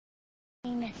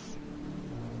famous.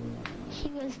 He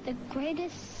was the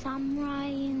greatest samurai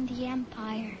in the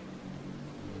empire,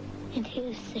 and he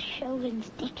was the shogun's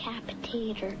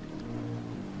decapitator.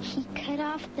 He cut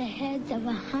off the heads of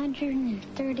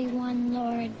 131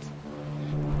 lords.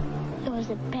 It was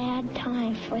a bad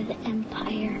time for the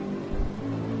empire.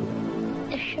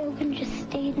 The shogun just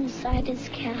stayed inside his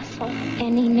castle,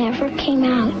 and he never came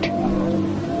out.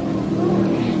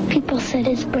 People said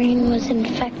his brain was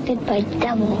infected by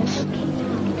devils.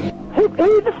 Who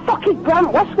the fuck is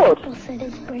Brent Westwood? People said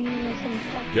his brain was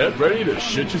infected. Get ready to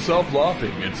shit yourself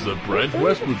laughing. It's the Brent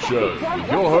Westwood Show with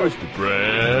your host,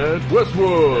 Brent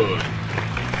Westwood.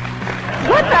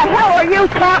 What the hell are you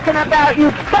talking about,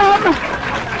 you bum?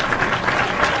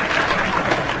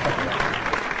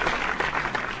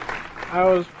 I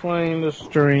was playing the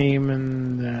stream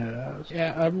and,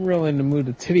 yeah, I'm really in the mood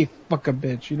to titty fuck a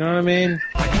bitch, you know what I mean?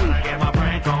 I gotta get my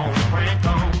prank on.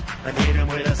 I hit him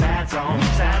with a sad song.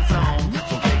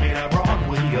 So take me that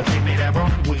Broadway, take me that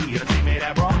Broadway, take me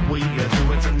that Broadway,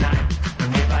 do it tonight.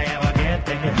 And if I ever get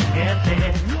there,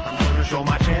 I'm gonna show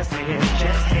my chest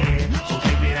head. So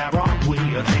take me that Broadway,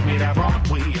 take me that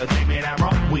Broadway, take me that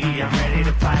Broadway, I'm ready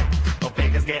to fight. No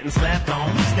figures getting stepped on.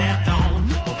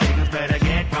 No figures better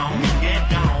get gone.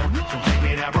 So take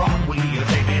me that Broadway,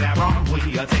 take me that Broadway,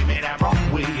 take me that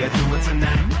Broadway, do it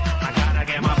tonight. I gotta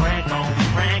get my prank on.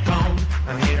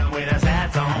 I hit him with a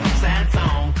sad song.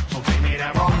 So take me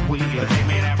that Broadway, take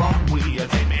me that Broadway,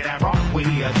 take me that Broadway, do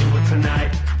it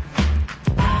tonight.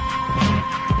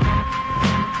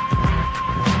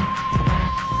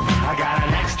 I got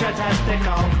an extra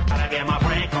testicle. Gotta get my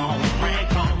prank on.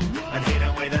 I hit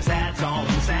him with a sad song.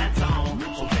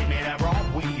 So take me that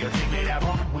Broadway, take me that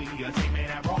Broadway, take me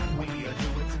that Broadway, do it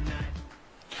tonight.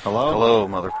 Hello,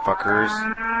 motherfuckers.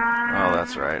 Oh,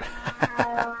 that's right.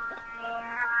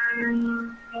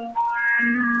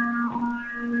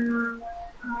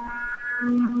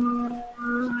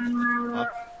 What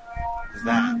is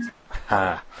that?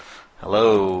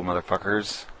 Hello,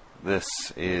 motherfuckers. This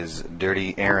is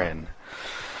Dirty Aaron,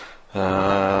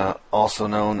 also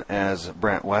known as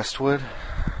Brent Westwood,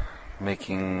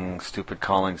 making stupid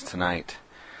callings tonight.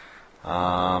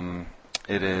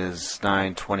 It is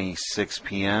 9:26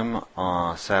 p.m.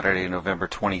 on Saturday, November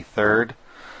 23rd.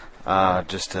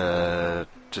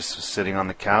 Just sitting on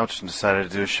the couch and decided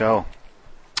to do a show.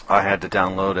 I had to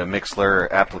download a Mixler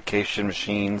application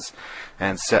machines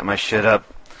and set my shit up.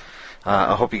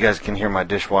 I hope you guys can hear my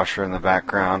dishwasher in the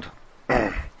background,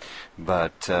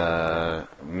 but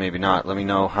maybe not. Let me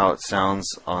know how it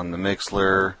sounds on the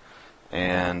Mixler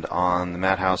and on the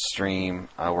Madhouse stream.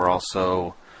 We're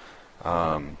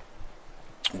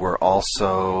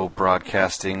also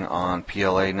broadcasting on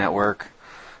PLA Network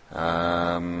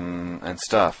and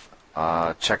stuff.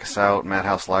 Check us out,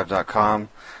 madhouselive.com,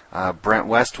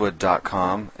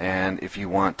 brentwestwood.com, and if you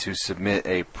want to submit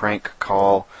a prank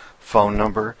call phone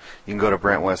number, you can go to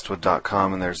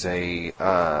brentwestwood.com, and there's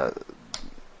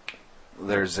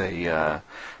a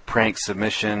prank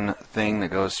submission thing that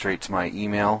goes straight to my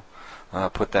email.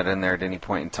 Put that in there at any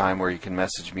point in time, where you can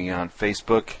message me on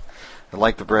Facebook. I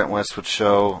like the Brent Westwood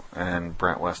Show and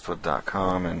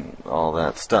brentwestwood.com and all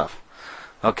that stuff.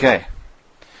 Okay.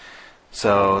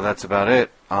 So that's about it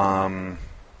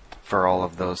for all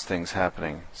of those things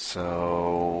happening.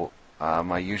 So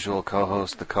my usual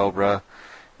co-host, the Cobra,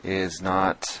 is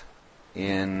not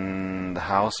in the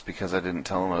house because I didn't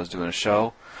tell him I was doing a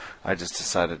show. I just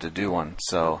decided to do one.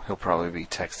 So he'll probably be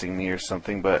texting me or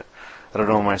something, but I don't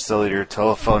know what my cellular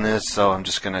telephone is, so I'm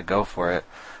just going to go for it.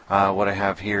 What I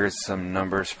have here is some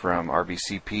numbers from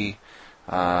RBCP,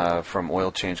 from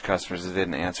oil change customers that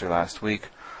didn't answer last week.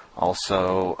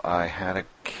 Also, I had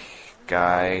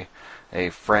a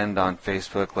friend on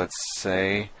Facebook, let's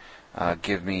say,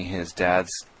 give me his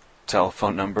dad's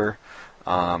telephone number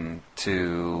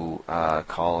to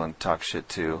call and talk shit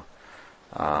to.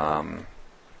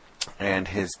 And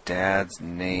his dad's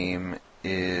name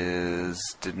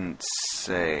didn't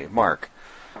say, Mark.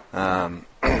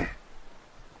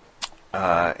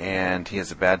 And he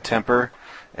has a bad temper,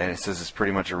 and it says it's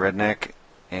pretty much a redneck,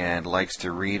 and likes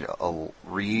to read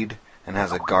and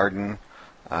has a garden,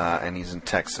 and he's in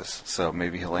Texas. So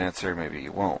maybe he'll answer, maybe he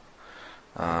won't.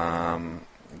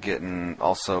 Getting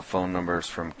also phone numbers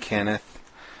from Kenneth.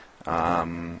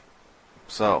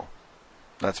 So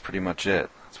that's pretty much it.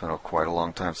 It's been quite a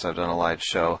long time since I've done a live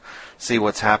show. See,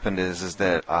 what's happened is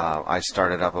that I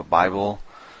started up a Bible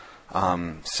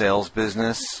sales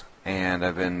business, and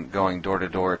I've been going door to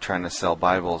door trying to sell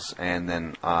Bibles, and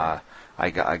then I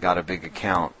got a big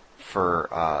account for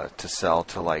to sell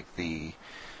to like the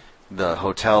the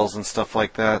hotels and stuff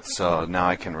like that. So now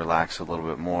I can relax a little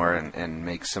bit more and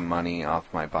make some money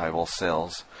off my Bible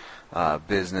sales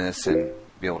business and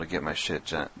be able to get my shit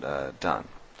done.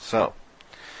 So,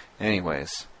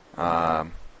 anyways,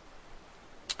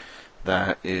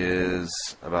 that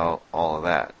is about all of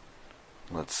that.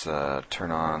 Let's get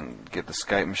the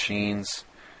Skype machines,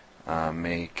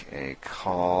 make a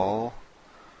call.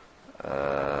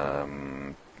 I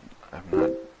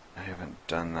haven't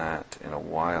done that in a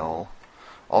while.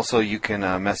 Also, you can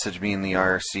message me in the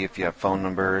IRC if you have phone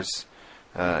numbers,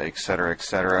 etc.,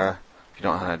 etc. If you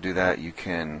don't know how to do that, you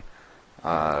can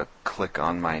click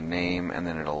on my name and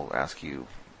then it'll ask you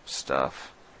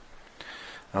stuff.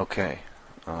 Okay.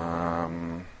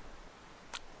 I'm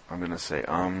going to say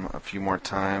a few more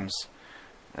times,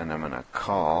 and I'm going to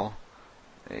call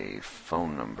a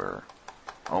phone number.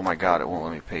 Oh my god, it won't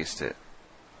let me paste it.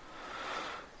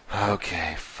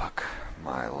 Okay, fuck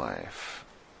my life.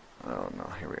 Oh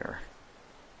no, here we are.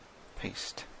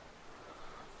 Paste.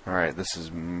 Alright, this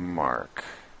is Mark.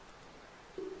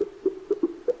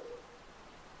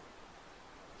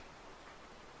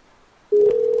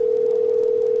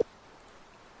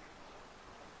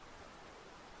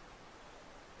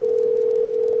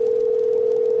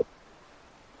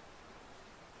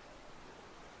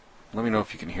 Let me know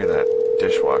if you can hear that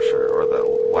dishwasher or the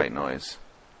white noise.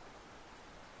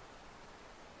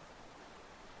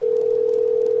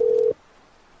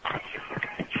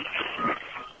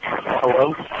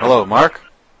 Hello? Hello, Mark?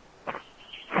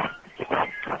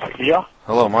 Yeah?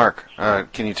 Hello, Mark.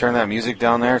 Can you turn that music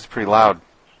down there? It's pretty loud.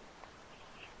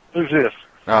 Who's this?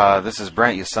 This is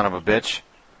Brent, you son of a bitch.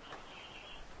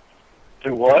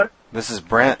 Do what? This is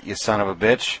Brent, you son of a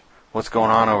bitch. What's going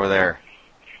on over there?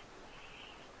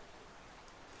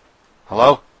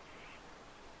 Hello?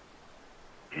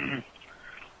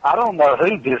 I don't know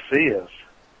who this is.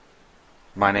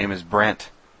 My name is Brent.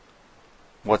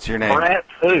 What's your name? Brent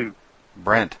who?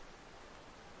 Brent.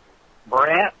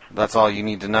 Brent? That's all you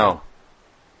need to know.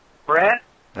 Brent?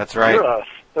 That's right. You're a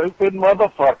stupid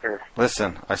motherfucker.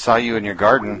 Listen, I saw you in your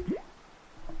garden.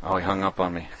 Oh, he hung up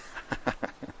on me.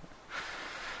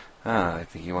 I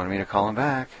think he wanted me to call him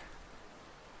back.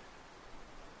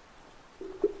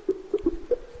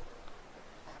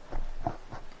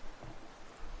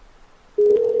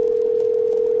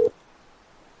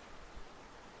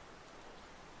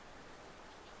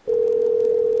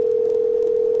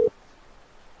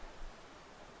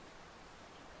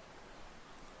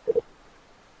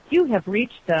 You have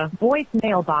reached the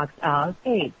voicemail box of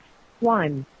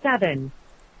 817.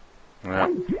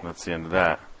 Well, that's the end of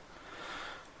that.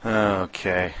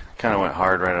 Okay. Kind of went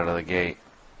hard right out of the gate.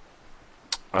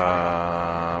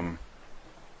 Got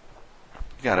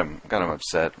him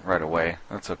upset right away.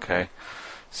 That's okay.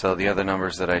 So the other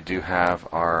numbers that I do have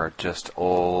are just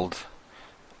old.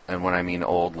 And when I mean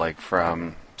old, like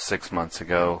from 6 months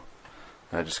ago.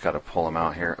 I just got to pull them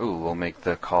out here. Ooh, we'll make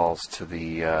the calls to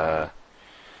the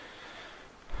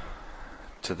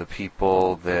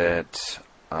people that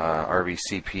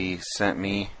RBCP sent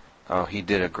me. Oh, he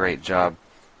did a great job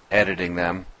editing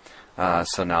them.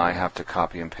 So now I have to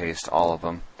copy and paste all of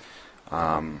them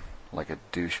like a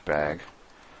douchebag.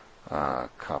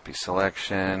 Copy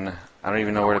selection. I don't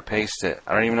even know where to paste it.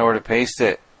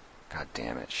 God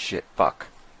damn it. Shit. Fuck.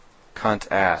 Cunt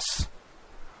ass.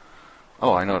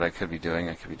 Oh, I know what I could be doing.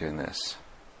 I could be doing this.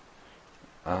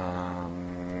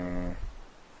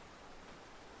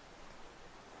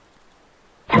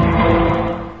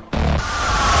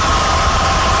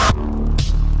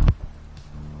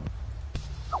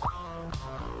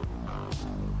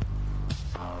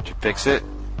 Did you fix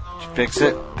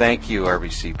it? Thank you,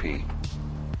 RBCP.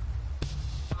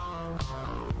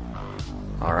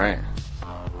 Alright.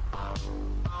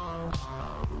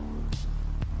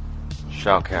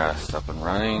 Shoutcast up and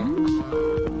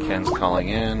running. Ken's calling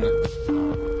in.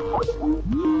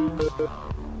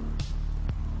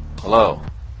 Hello.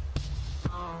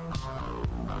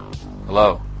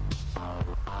 Hello.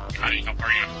 Hi, how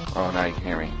are you? Oh, now you can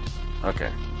hear me.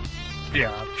 Okay.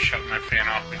 Yeah, I'll shut my fan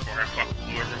off before I fuck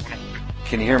whoever went over.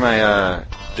 Can you hear my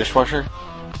dishwasher?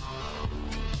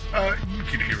 You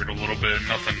can hear it a little bit,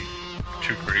 nothing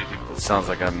too crazy. It sounds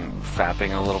like I'm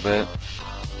fapping a little bit.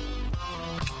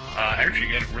 Actually,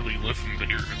 you gotta really listen to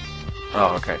your...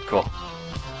 Oh, okay, cool.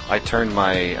 I turned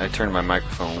my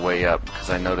microphone way up because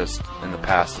I noticed in the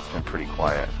past it's been pretty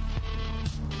quiet.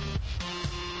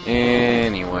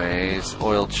 Anyways,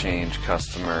 oil change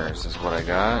customers is what I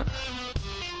got.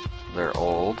 They're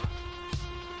old.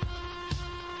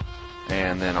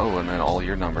 And then all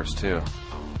your numbers too.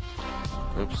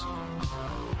 Oops.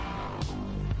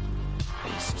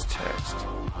 Paste text.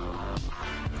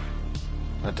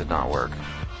 That did not work.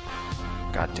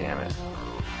 God damn it.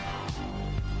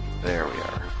 There we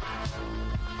are.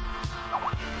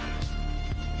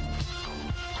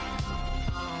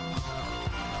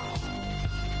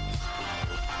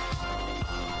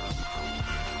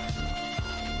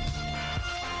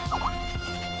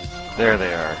 There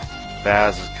they are.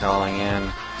 Baz is calling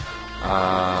in.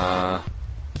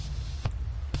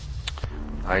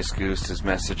 Ice Goose is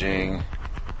messaging.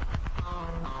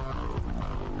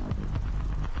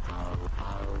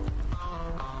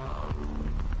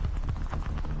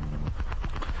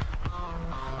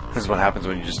 This is what happens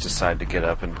when you just decide to get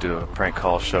up and do a prank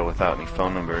call show without any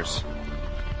phone numbers.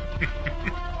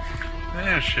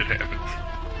 Shit happens.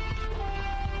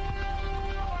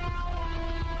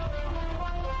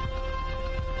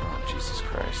 Oh, Jesus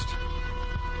Christ.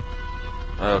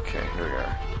 Okay, here we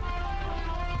are.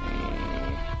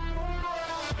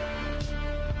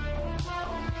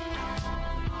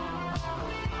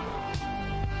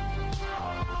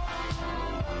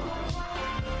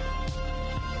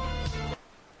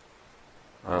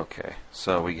 Okay,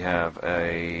 so we have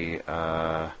a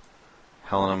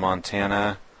Helena,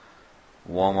 Montana,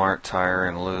 Walmart Tire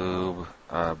and Lube,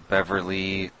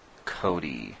 Beverly,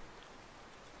 Cody,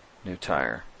 new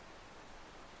tire.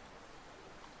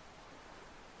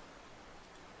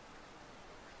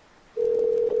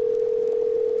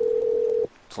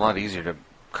 It's a lot easier to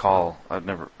call. I've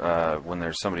never when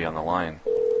there's somebody on the line.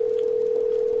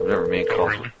 I've never made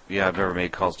calls. Really? Yeah, I've never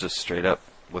made calls just straight up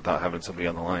without having somebody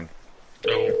on the line.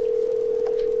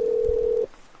 Oh.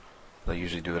 They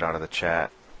usually do it out of the chat.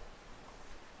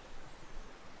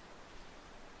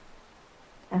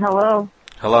 Hello.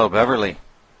 Hello, Beverly.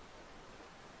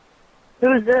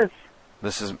 Who is this?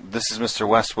 This is Mr.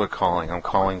 Westwood calling. I'm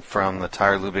calling from the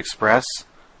Tire Lube Express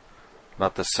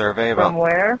about the survey about From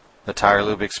where? the Tire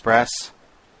Lube Express.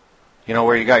 You know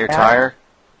where you got your Yeah. tire?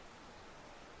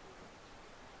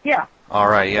 Yeah. All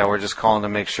right. Yeah, we're just calling to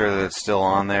make sure that it's still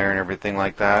on there and everything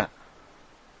like that.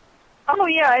 Oh,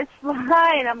 yeah, it's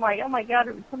fine. I'm like, oh, my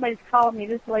God, somebody's calling me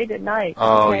this late at night.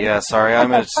 Oh Okay. yeah, sorry.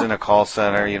 I'm just in a call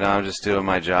center. You know, I'm just doing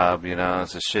my job. You know,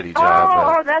 it's a shitty Oh,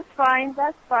 job. that's fine.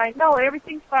 That's fine. No,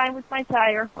 everything's fine with my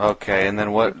tire. But okay. And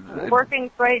then what? It's working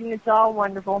great, and it's all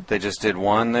wonderful. They just did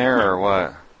one there, or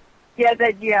what?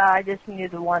 Yeah, I just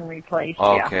needed the one replaced.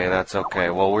 Okay, that's okay.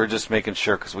 Well, we're just making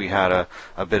sure because we had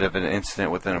a bit of an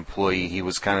incident with an employee. He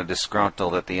was kind of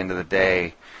disgruntled at the end of the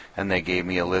day, and they gave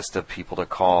me a list of people to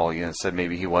call. You know, said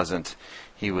maybe he was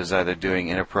either doing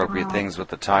inappropriate things with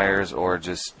the tires or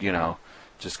just, you know,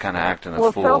 just kind of acting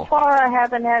a fool. Well, so far I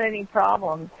haven't had any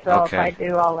problems. So Okay. if I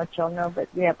do, I'll let y'all know. But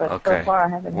yeah, but Okay. so far I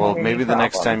haven't Well, had any maybe the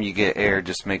next problems. time you get air,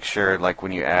 just make sure, like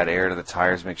when you add air to the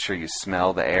tires, make sure you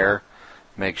smell the air.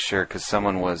 Make sure, because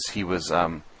he was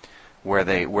where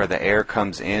the air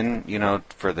comes in, you know,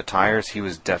 for the tires, he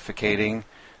was defecating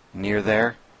near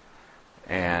there,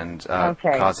 and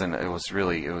causing it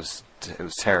was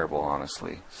terrible,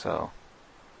 honestly. So.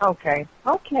 Okay.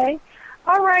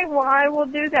 All right. Well, I will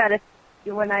do that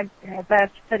when I have to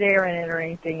put air in it or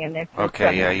anything. And if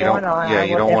Okay. Yeah. You don't. Yeah.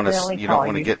 You don't want to. You don't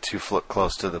want to get too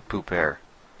close to the poop air.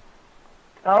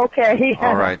 Okay.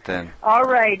 All right then. All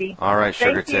righty. All right,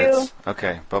 sugar Thank you. tits.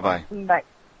 Okay. Bye. Bye.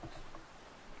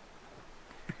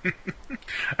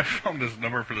 I found this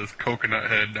number for this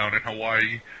coconut head down in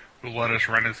Hawaii who let us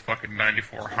rent his fucking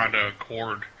 94 Honda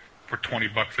Accord for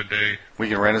 $20 a day. We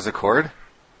can rent his Accord?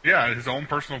 Yeah, his own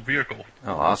personal vehicle.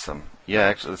 Oh, awesome. Yeah,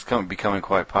 actually, it's becoming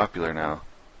quite popular now.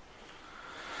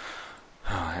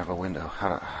 Oh, I have a window.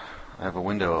 I have a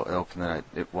window open that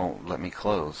it won't let me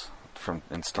close from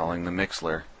installing the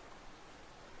Mixler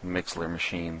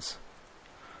machines.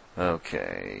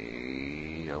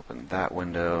 Okay, open that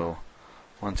window.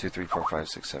 1, 2, 3, 4, 5,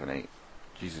 6, 7, 8.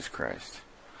 Jesus Christ.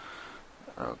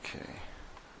 Okay.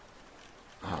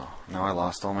 Oh, now I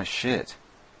lost all my shit.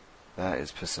 That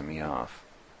is pissing me off.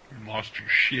 You lost your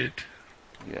shit.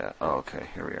 Yeah, oh, okay,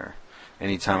 here we are.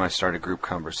 Anytime I start a group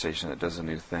conversation, it does a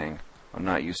new thing. I'm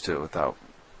not used to it without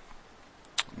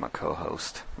my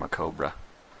co-host, my Cobra.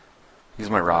 He's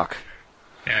my rock.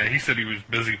 Yeah, he said he was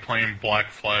busy playing Black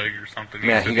Flag or something.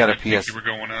 Yeah, he got a didn't think PS. you were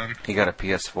going on. He got a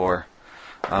PS4.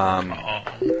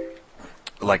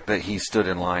 Like that, he stood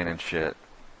in line and shit.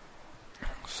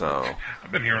 So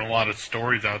I've been hearing a lot of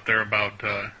stories out there about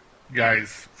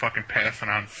guys fucking passing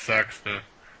on sex to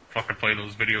fucking play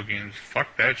those video games.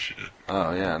 Fuck that shit.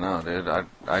 Oh yeah, no, dude.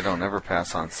 I don't ever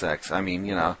pass on sex. I mean,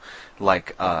 you know,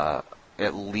 like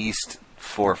at least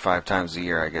 4 or 5 times a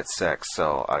year I get sex,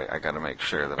 so I got to make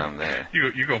sure that I'm there.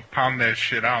 You go pound that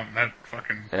shit out, and that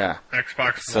fucking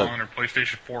Xbox One or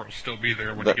PlayStation 4 will still be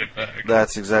there when you get back.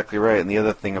 That's exactly right. And the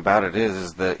other thing about it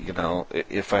is that, you know,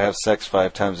 if I have sex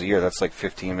 5 times a year, that's like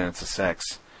 15 minutes of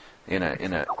sex in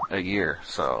a year.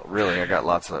 So really, I got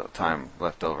lots of time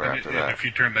left over after that. And if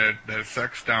you turn that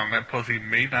sex down, that pussy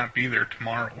may not be there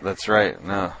tomorrow. That's right.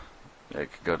 No,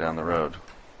 it could go down the road.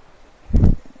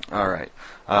 All right.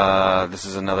 This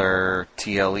is another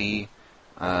TLE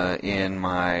in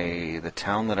the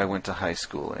town that I went to high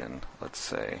school in, let's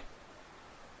say.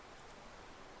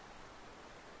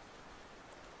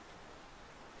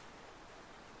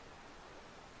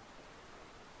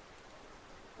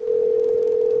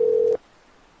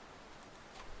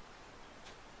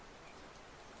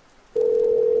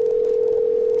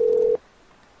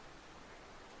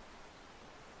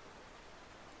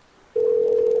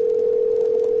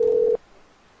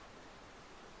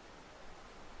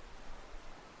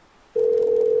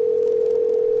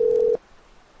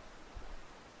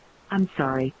 I'm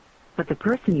sorry, but the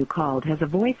person you called has a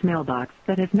voice mailbox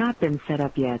that has not been set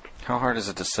up yet. How hard is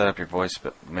it to set up your voice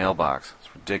mailbox?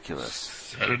 It's ridiculous.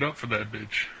 Set it up for that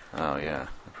bitch. Oh, yeah.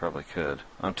 I probably could.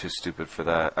 I'm too stupid for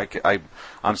that.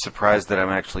 I'm surprised that I'm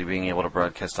actually being able to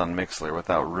broadcast on Mixler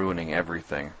without ruining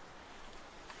everything.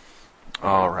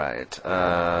 All right.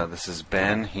 This is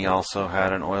Ben. He also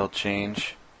had an oil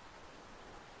change.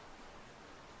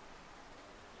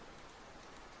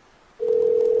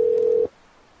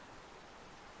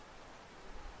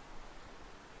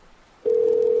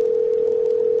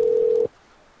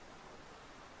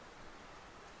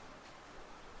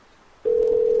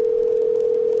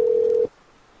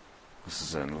 This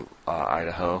is in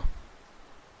Idaho,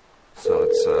 so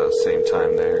it's same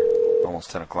time there,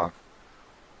 almost 10 o'clock.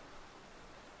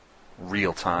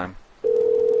 Real time.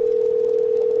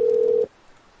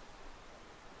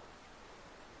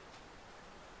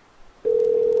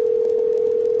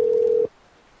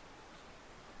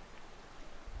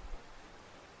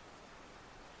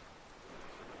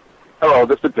 Hello,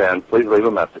 this is Ben. Please leave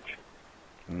a message.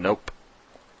 Nope.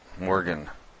 Morgan.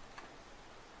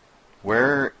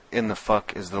 Where in the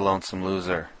fuck is the lonesome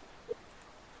loser?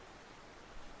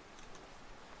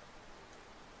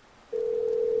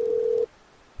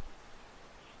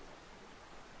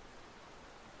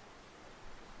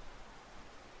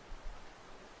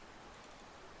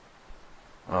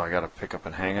 Oh, I gotta pick up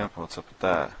and hang up? What's up with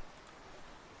that?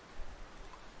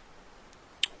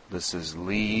 This is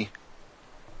Lee.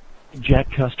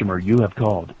 Jack customer you have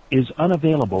called is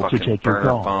unavailable to take your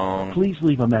call. Phone. Please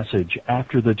leave a message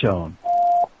after the tone.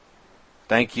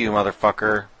 Thank you,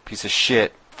 motherfucker. Piece of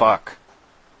shit. Fuck.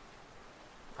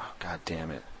 Oh, god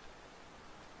damn it.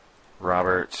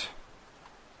 Robert.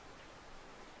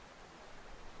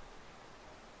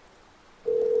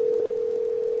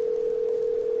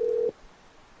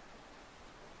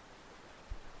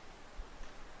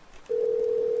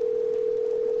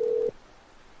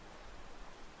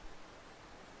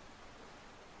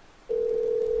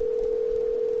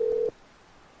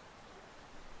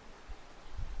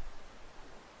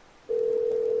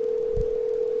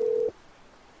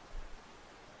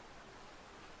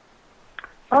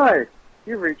 Hi,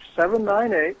 you reached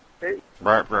 798.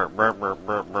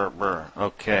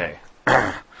 Okay.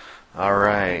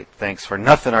 Alright. Thanks for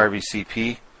nothing,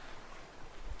 RBCP.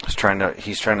 He's trying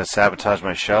to sabotage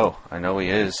my show. I know he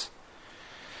is.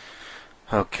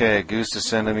 Okay, Goose is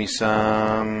sending me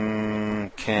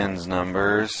some Ken's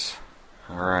numbers.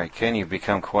 Alright, Ken, you've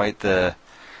become quite the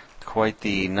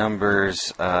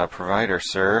numbers provider,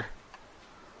 sir.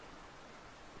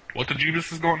 What the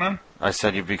Jeebus is going on? I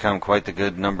said you've become quite the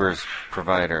good numbers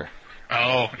provider.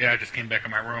 Oh, yeah, I just came back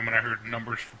in my room and I heard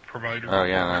numbers provider. Oh,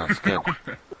 yeah, no, it's good.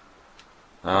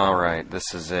 All right,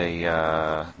 this is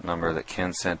a number that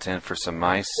Ken sent in for some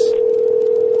mice.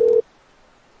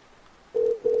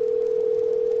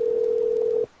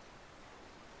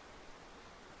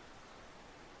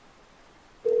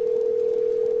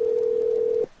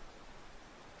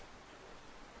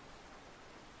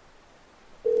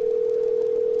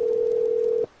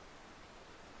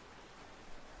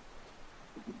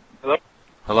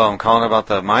 Hello, I'm calling about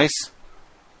the mice?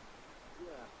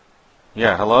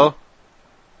 Yeah, hello?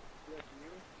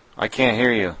 I can't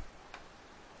hear you.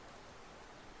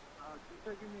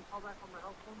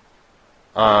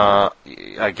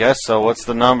 I guess so. What's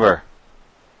the number?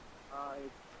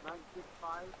 It's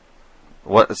 965.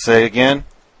 What? Say again?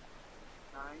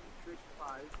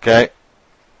 965. Okay.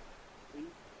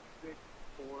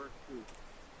 8642.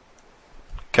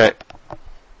 Okay.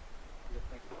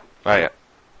 Bye.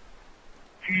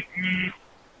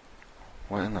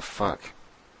 What in the fuck?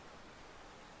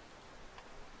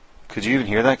 Could you even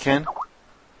hear that, Ken?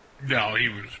 No, he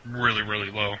was really, really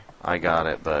low. I got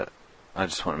it, but I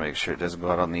just want to make sure it doesn't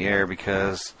go out on the air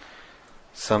because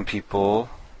some people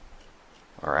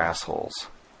are assholes.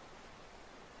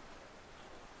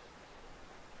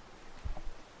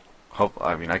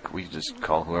 We just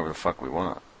call whoever the fuck we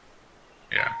want.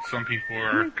 Yeah, some people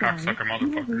are cocksucker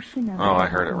motherfuckers. Oh, I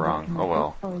heard it wrong. Oh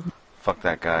well. Fuck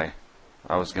that guy.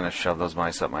 I was gonna shove those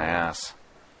mice up my ass.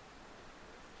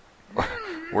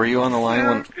 Were you on the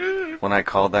line when I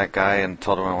called that guy and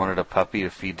told him I wanted a puppy to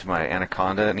feed to my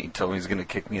anaconda and he told me he was gonna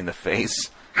kick me in the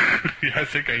face? Yeah, I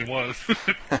think I was.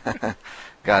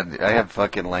 God, I have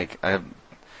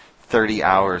 30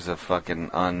 hours of fucking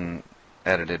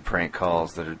unedited prank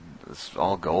calls that are it's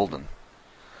all golden.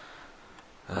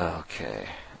 Okay.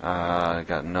 I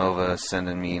got Nova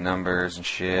sending me numbers and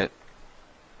shit.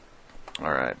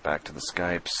 Alright, back to the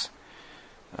Skypes.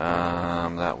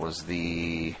 That was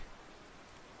the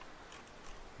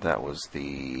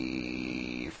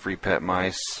free pet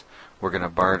mice. We're gonna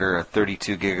barter a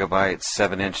 32 gigabyte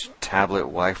 7-inch tablet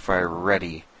Wi-Fi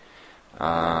ready.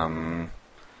 Camera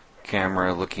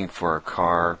looking for a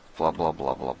car, blah blah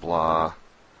blah blah blah.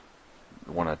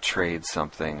 Want to trade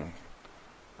something.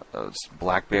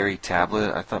 BlackBerry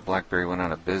tablet? I thought BlackBerry went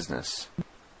out of business.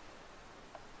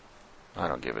 I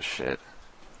don't give a shit.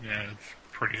 Yeah, it's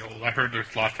pretty old. I heard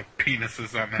there's lots of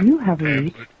penises on that You have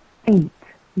tablet. reached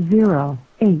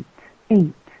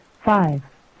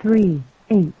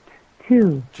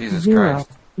 808853822. Jesus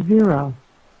Christ. 0.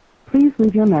 Please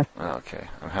leave your message. Okay,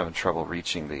 I'm having trouble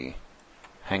reaching the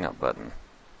hang-up button.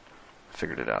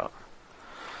 Figured it out.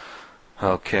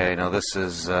 Okay, now this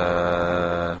is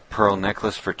pearl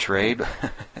necklace for trade.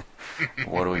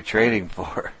 What are we trading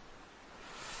for?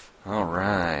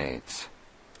 Alright.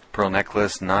 Pearl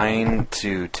necklace, 9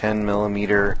 to 10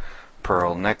 millimeter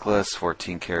pearl necklace,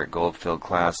 14 karat gold filled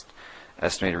clasp.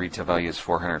 Estimated retail value is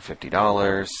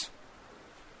 $450.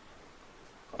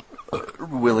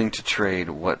 Willing to trade,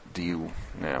 what do you...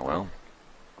 Yeah, well,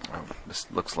 this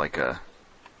looks like an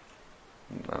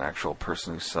actual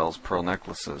person who sells pearl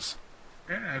necklaces.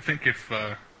 Yeah, I think if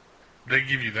they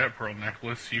give you that pearl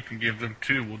necklace, you can give them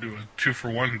 2. We'll do a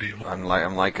 2-for-1 deal.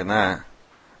 I'm liking that.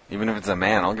 Even if it's a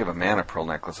man, I'll give a man a pearl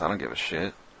necklace. I don't give a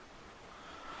shit.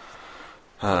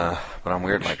 But I'm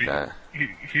weird like that.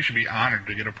 He should be honored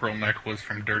to get a pearl necklace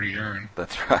from Dirty Urine.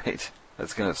 That's right.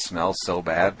 That's going to smell so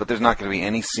bad. But there's not going to be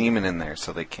any semen in there,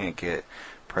 so they can't get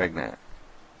pregnant.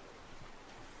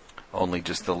 Only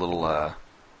just the little,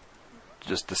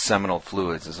 just the seminal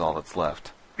fluids is all that's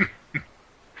left.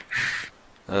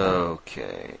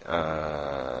 Okay.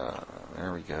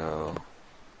 There we go.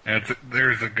 Yeah,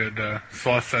 there's a good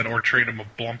sauce set or trade him a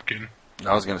Blumpkin.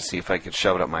 I was going to see if I could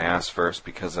shove it up my ass first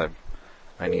because I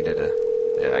needed to...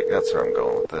 Yeah, that's where I'm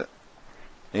going with it.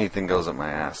 Anything goes up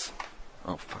my ass.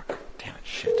 Oh, fuck. Damn it,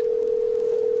 shit.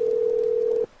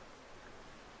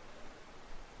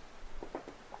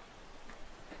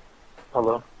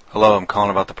 Hello? Hello, I'm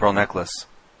calling about the pearl necklace.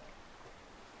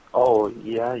 Oh,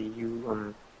 yeah,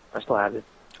 I still have it.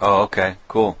 Oh, okay,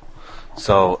 cool.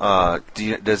 So,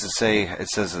 does it say, it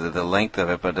says the length of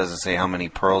it, but does it say how many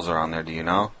pearls are on there, do you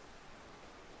know?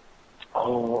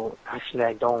 Oh, actually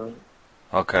I don't.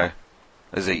 Okay.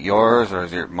 Is it yours, or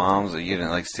is it your mom's, or you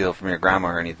didn't, steal from your grandma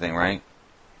or anything, right?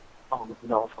 Oh,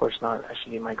 no, of course not.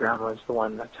 Actually, my grandma is the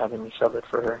one that's having me sell it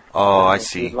for her. Oh, I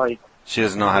see. She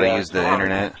doesn't know how to use the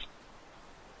internet?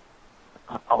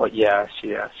 Oh, yeah,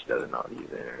 she doesn't know how to use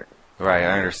the internet. Right,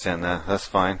 I understand that. That's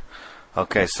fine.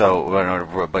 Okay, so, but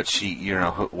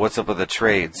what's up with the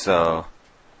trade, so...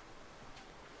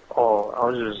 Oh, I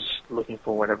was just looking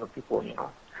for whatever people,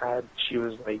 had. She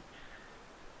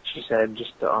said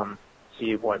just to,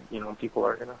 see what, people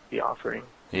are gonna be offering.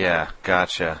 Yeah,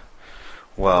 gotcha.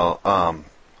 Well,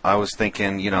 I was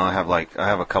thinking, I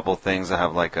have a couple things. I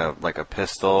have like a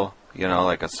pistol,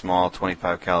 like a small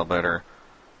 25 caliber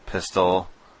pistol,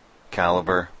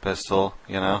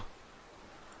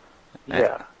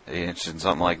 Yeah. Are you interested in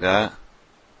something like that?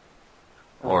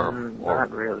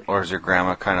 Not really. Or is your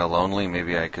grandma kind of lonely?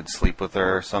 Maybe I could sleep with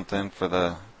her or something for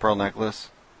the pearl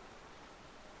necklace?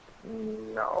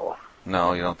 No.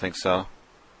 No, you don't think so?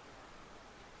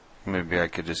 Maybe I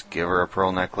could just give her a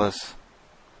pearl necklace?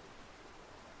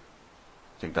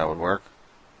 Think that would work?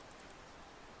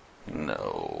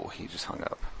 No, he just hung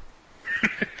up.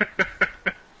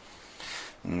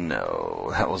 No,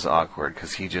 that was awkward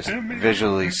because he just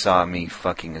visually saw me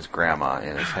fucking his grandma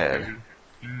in his head.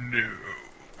 No.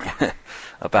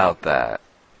 About that.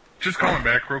 Just calling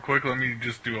back real quick, let me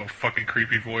just do a fucking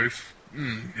creepy voice.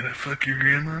 Can I fuck your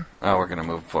grandma? Oh, we're gonna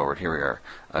move forward. Here we are.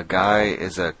 A guy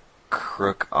is a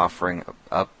crook offering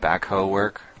up backhoe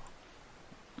work.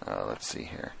 Let's see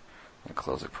here.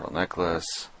 Close it, pearl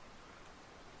necklace.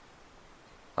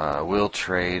 Will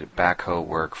trade backhoe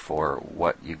work for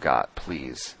what you got,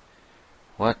 please.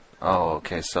 What? Oh,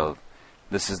 okay, so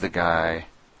this is the guy.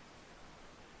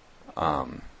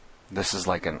 This is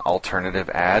like an alternative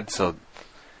ad, so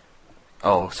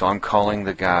I'm calling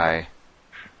the guy.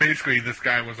 Basically, this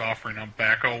guy was offering up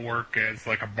backhoe work as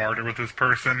like a barter with this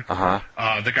person.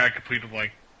 The guy completed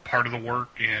like part of the work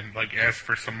and like asked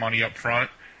for some money up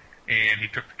front, and he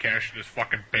took the cash and just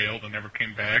fucking bailed and never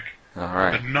came back. All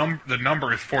right. The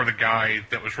number is for the guy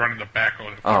that was running the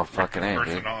backhoe. Oh, fucking A,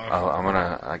 dude.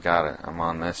 I got it. I'm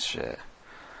on this shit.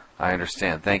 I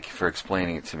understand. Thank you for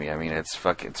explaining it to me. I mean, it's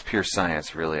pure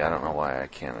science, really. I don't know why I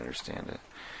can't understand it.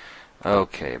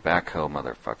 Okay, backhoe,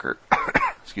 motherfucker.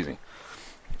 Excuse me.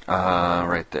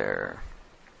 Right there.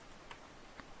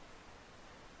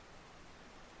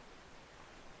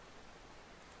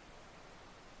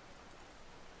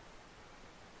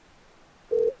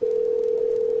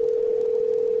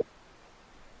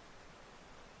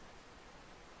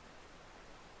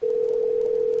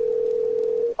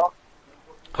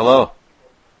 Hello?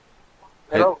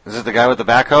 Hello? Is it the guy with the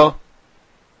backhoe?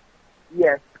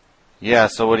 Yes. Yeah,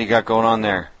 so what do you got going on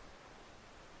there?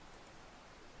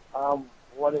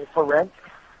 What is it, for rent?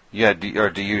 Yeah, do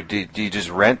you just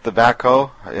rent the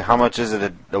backhoe? How much is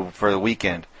it for the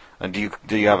weekend? And do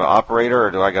you have an operator,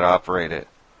 or do I got to operate it?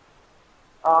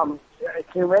 I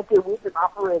can rent it with an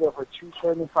operator for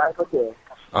 $275 a day.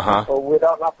 But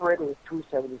without an operator, it's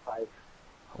 $275.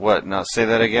 What? Now say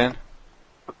that again.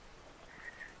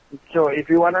 So if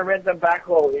you want to rent the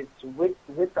backhoe, it's with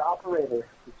the operator.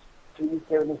 It's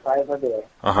 $275 a day.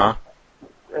 And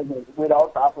then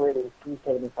without the operator, it's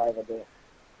 $275 a day.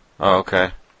 Oh,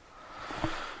 okay.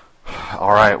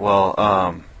 All right. Well,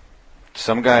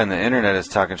 some guy on the internet is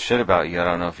talking shit about you. I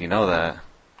don't know if you know that.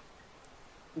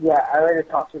 Yeah, I already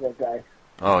talked to that guy.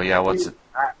 Oh yeah, what's it?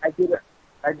 I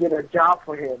did a job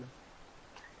for him,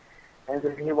 and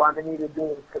then he wanted me to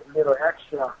do a little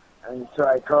extra, and so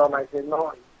I told him, I said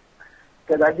no,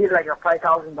 because I did like a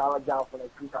 $5,000 job for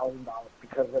like $2,000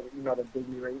 because of the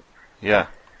daily rate. Yeah.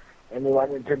 And he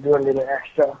wanted to do a little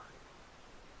extra,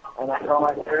 and I told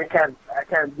him, I said I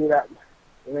can't do that.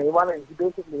 He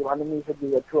basically wanted me to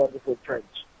do a 200-foot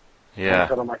trench. Yeah. I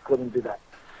told him I couldn't do that.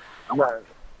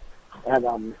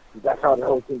 And that's how the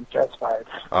whole thing transpired.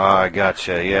 Oh, I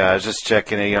gotcha. Yeah, I was just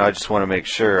checking it. I just want to make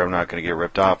sure I'm not going to get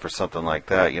ripped off or something like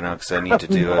that. Because I need to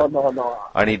do no.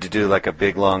 I need to do like a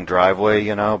big long driveway.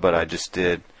 But I just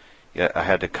did. Yeah, I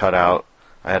had to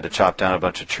chop down a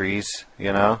bunch of trees.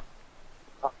 Yeah.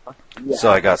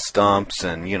 So I got stumps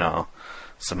and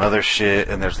some other shit.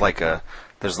 And there's like a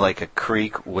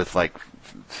creek with like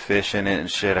fish in it and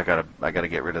shit. I gotta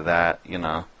get rid of that.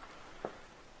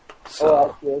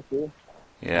 So, I see.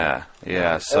 Yeah.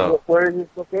 So where is this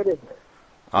located?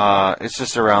 It's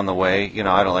just around the way.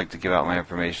 I don't like to give out my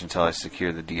information until I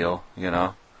secure the deal.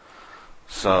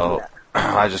 So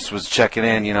I just was checking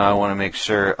in. I want to make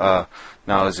sure.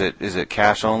 Now, is it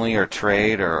cash only or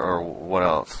trade or what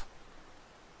else?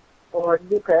 Well, it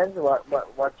depends what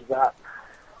you got.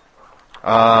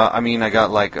 I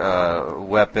got like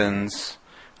weapons.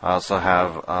 I also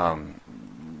have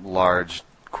large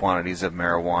quantities of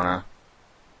marijuana.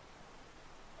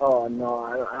 Oh no,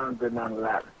 I don't do none of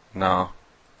that. No.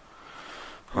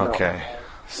 Okay. No.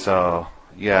 So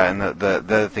yeah, and the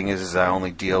other thing is I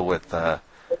only deal with Are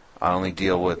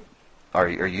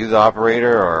you the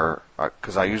operator or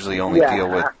because I usually only deal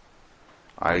with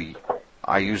I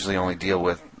usually only deal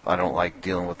with I don't like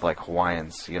dealing with like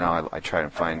Hawaiians. I try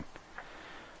and find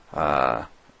I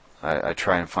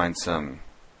try and find some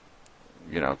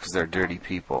because they're dirty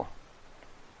people.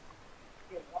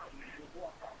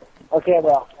 Okay,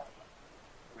 well.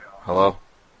 Hello?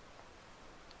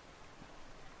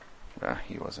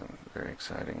 He wasn't very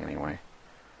exciting anyway.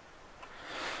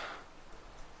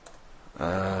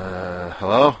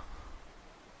 Hello?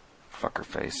 Fucker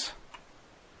face.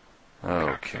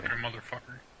 Okay.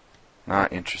 Motherfucker.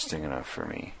 Not interesting enough for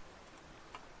me.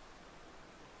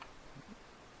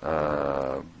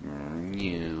 Alright.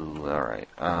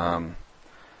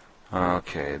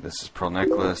 Okay, this is Pearl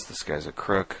Necklace. This guy's a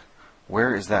crook.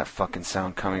 Where is that fucking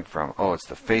sound coming from? Oh, it's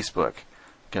the Facebook.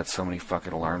 Got so many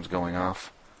fucking alarms going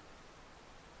off.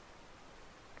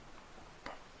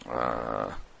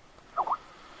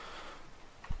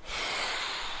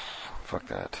 Fuck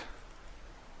that.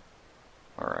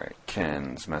 Alright,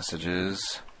 Ken's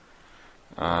messages.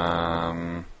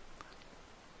 It's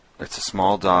a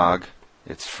small dog.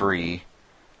 It's free.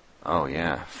 Oh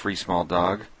yeah, free small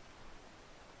dog.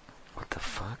 What the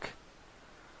fuck?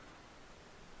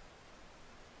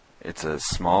 It's a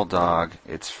small dog.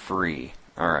 It's free.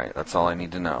 All right, that's all I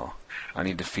need to know. I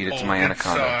need to feed it to my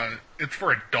anaconda. It's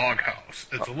for a doghouse.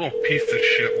 It's a little piece of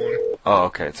shit one. Oh,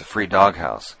 okay. It's a free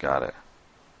doghouse. Got it.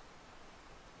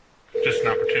 Just an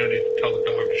opportunity to tell the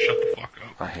dog to shut the fuck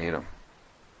up. I hate him.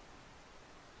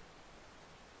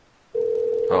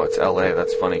 Oh, it's L.A.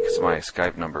 That's funny because my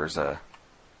Skype number is L.A.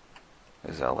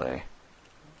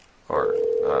 Or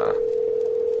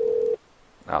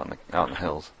out in the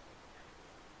hills.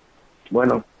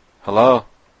 Bueno. Hello.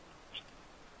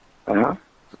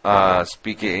 Uh-huh.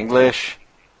 Speak English.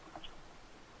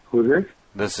 Who's this?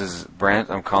 This is Brent.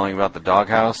 I'm calling about the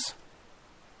doghouse.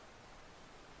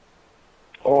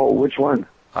 Oh, which one?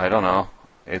 I don't know.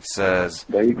 It says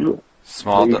the igloo.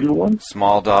 Small the igloo one?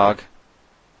 Small dog.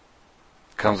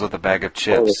 Comes with a bag of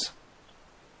chips.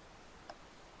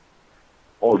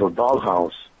 Oh, the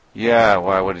doghouse. Yeah,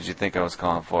 why? What did you think I was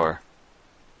calling for?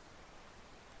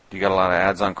 You got a lot of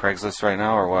ads on Craigslist right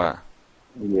now, or what?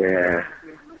 Yeah.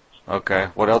 Okay.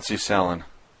 What else you selling?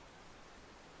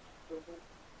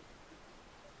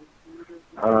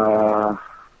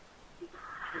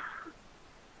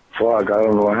 Fuck, I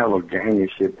don't know. I have a gang of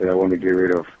shit that I want to get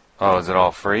rid of. Oh, is it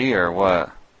all free, or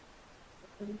what?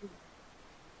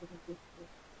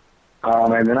 And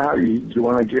then you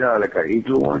want to get like an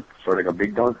igloo one for like a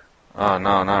big dog? Oh,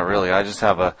 no, not really. I just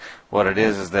have what it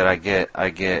is that I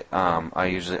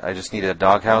just need a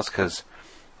doghouse because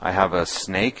I have a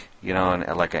snake,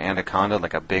 and like an anaconda,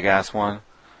 like a big ass one.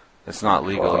 It's not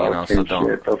legal, so don't.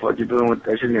 Shit. The fuck you doing with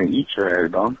that shit? You're gonna eat your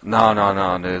ass, dog.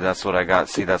 No, dude. That's what I got.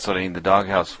 See, that's what I need the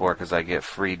doghouse for because I get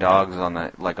free dogs on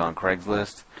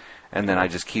Craigslist, and then I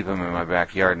just keep them in my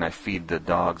backyard and I feed the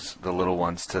dogs, the little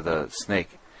ones, to the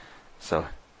snake. So.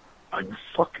 Are you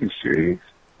fucking serious?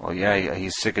 Well, yeah,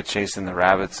 he's sick of chasing the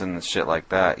rabbits and shit like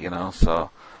that,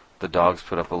 so the dogs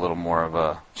put up a little more of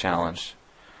a challenge.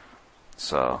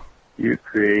 So. You're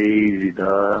crazy,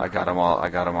 dog. I got them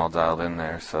all dialed in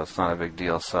there, so it's not a big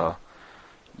deal. So,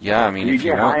 yeah, I mean, if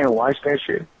you want. You get high and watch that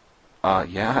shit?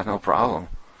 Yeah, no problem.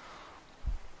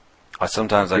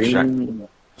 Sometimes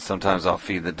I'll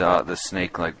feed the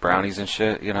snake like brownies and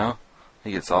shit,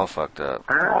 He gets all fucked up.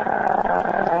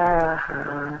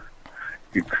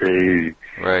 You're crazy.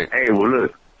 Right. Hey, well,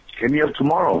 look. Hit me up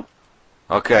tomorrow.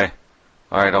 Okay.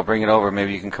 All right, I'll bring it over.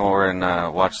 Maybe you can come over and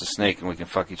watch the snake and we can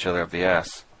fuck each other up the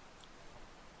ass.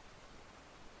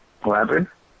 What happened?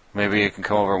 Maybe you can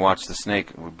come over and watch the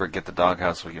snake. We get the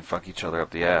doghouse. We can fuck each other up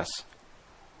the ass.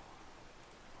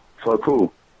 Fuck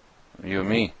who? You and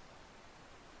me.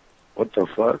 What the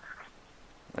fuck?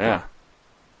 Yeah.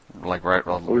 Like right.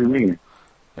 What do you mean?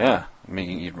 Yeah, I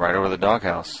mean you'd right over the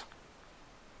doghouse.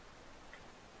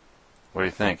 What do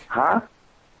you think? Huh?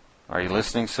 Are you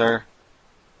listening, sir?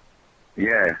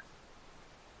 Yeah.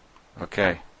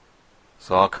 Okay.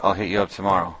 So I'll hit you up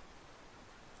tomorrow.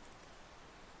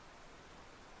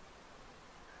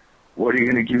 What are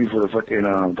you gonna give me for the fucking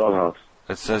doghouse?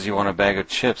 It says you want a bag of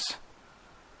chips.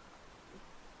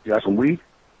 You got some weed?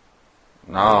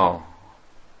 No,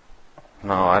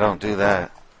 I don't do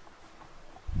that.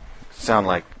 Sound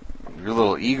like you're a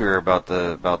little eager about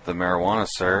the marijuana,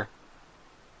 sir.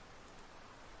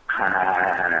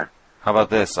 How about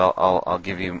this? I'll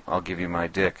give you my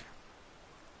dick.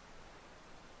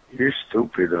 You're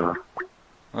stupid,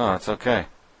 Oh, it's okay.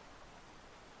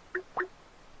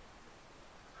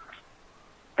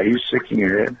 Are you sick in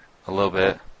your head? A little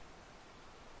bit.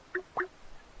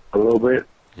 A little bit?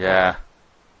 Yeah.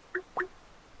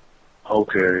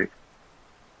 Okay.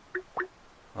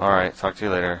 All right. Talk to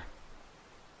you later.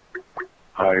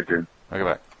 All right, then. Okay,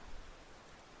 bye.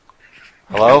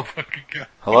 Hello?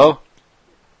 Hello?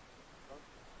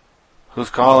 Who's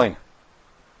calling?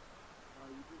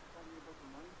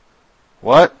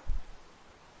 What?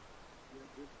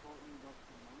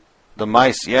 The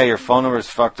mice. Yeah, your phone number's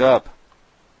fucked up.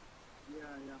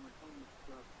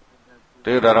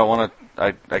 Dude, I don't want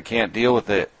to. I can't deal with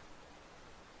it.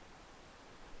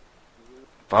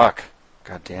 Fuck.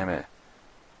 God damn it.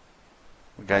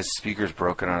 The guy's speaker's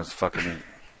broken on his fucking.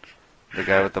 The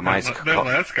guy with the mice. That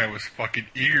last guy was fucking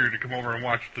eager to come over and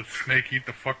watch the snake eat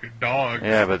the fucking dog.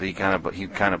 Yeah, but he kind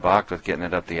of balked with getting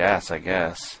it up the ass, I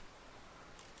guess.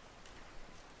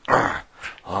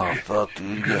 Oh fuck,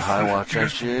 dude! You get high, watch that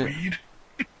shit.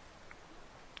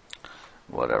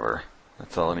 Whatever.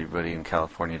 That's all anybody in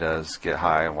California does: get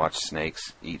high and watch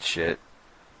snakes eat shit.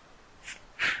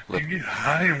 You get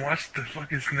high and watch the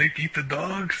fucking snake eat the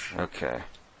dogs? Okay.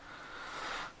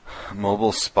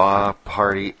 Mobile spa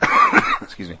party.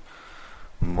 Excuse me.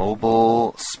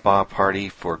 Mobile spa party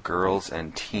for girls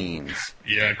and teens.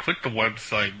 Yeah, click the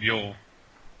website.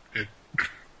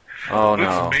 Oh, This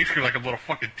no. is basically like a little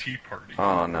fucking tea party.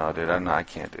 Oh, no, dude. I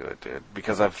can't do it, dude.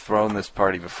 Because I've thrown this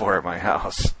party before at my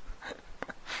house.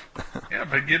 Yeah,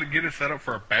 but get it set up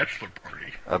for a bachelor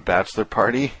party. A bachelor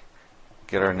party?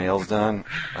 Get our nails done?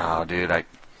 Oh, dude,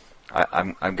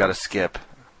 I've got to skip.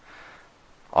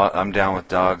 I'm down with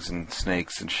dogs and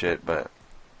snakes and shit, but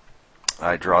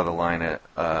I draw the line at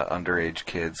underage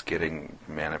kids getting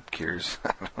manicures.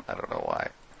 I don't know why.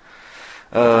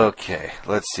 Okay,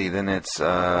 let's see. Then it's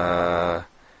porn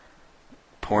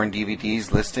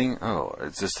DVDs listing. Oh,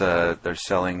 it's just they're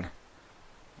selling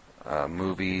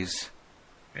movies.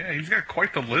 Yeah, he's got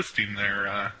quite the listing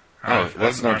there.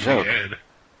 That's no joke.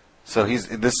 So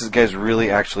this guy's really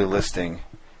actually listing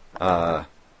porno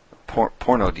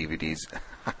DVDs.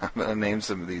 I'm gonna name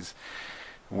some of these.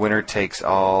 Winner Takes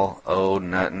All, Oh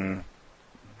Nuttin',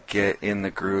 Get in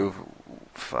the Groove,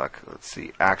 fuck, let's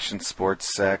see, Action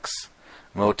Sports Sex,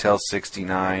 Motel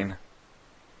 69.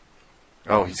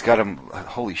 Oh, he's got him,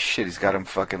 holy shit, he's got him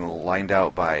fucking lined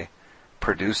out by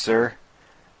producer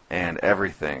and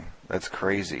everything. That's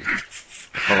crazy.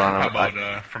 Hold on. How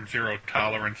about From Zero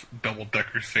Tolerance, Double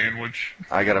Decker Sandwich?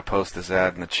 I gotta post this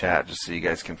ad in the chat just so you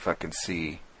guys can fucking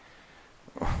see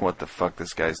what the fuck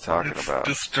this guy's talking about.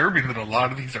 It's disturbing that a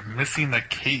lot of these are missing the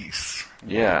case.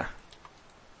 Yeah.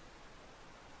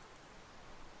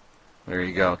 There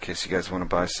you go, in case you guys want to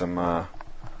buy some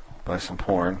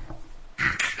porn.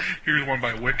 Here's one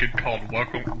by Wicked called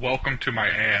Welcome to My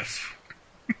Ass.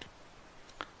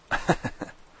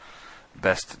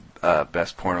 Best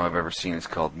porno I've ever seen is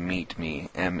called Meet Me,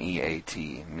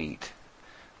 M-E-A-T, Meet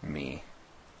Me.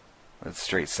 That's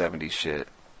straight 70s shit.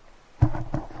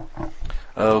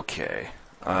 Okay.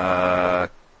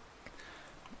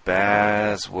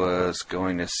 Baz was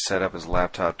going to set up his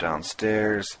laptop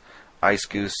downstairs. Ice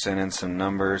Goose sent in some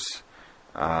numbers.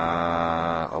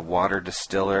 A water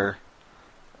distiller.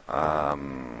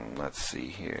 Let's see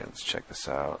here. Let's check this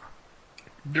out.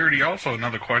 Dirty, also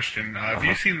another question. Have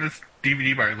you seen this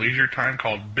DVD by Leisure Time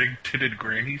called Big Titted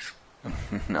Grannies?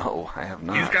 No, I have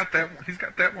not. He's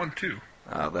got that one too.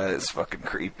 Oh, that is fucking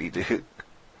creepy, dude.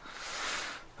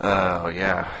 Oh,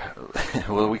 yeah.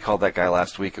 Well, we called that guy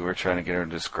last week and we were trying to get him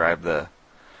to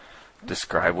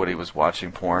describe what he was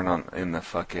watching porn in the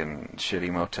fucking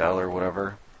shitty motel or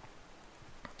whatever.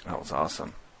 That was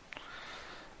awesome.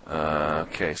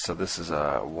 Okay, so this is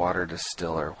a water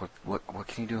distiller. What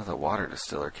can you do with a water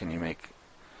distiller? Can you make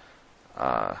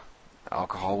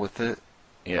alcohol with it?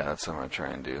 Yeah, that's what I'm going to try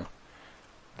and do.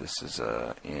 This is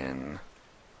in...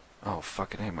 Oh,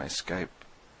 fucking hey, my Skype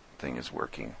thing is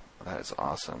working. That is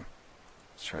awesome.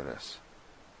 Let's try this.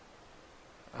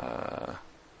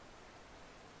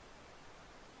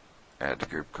 Add to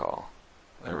group call.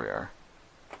 There we are.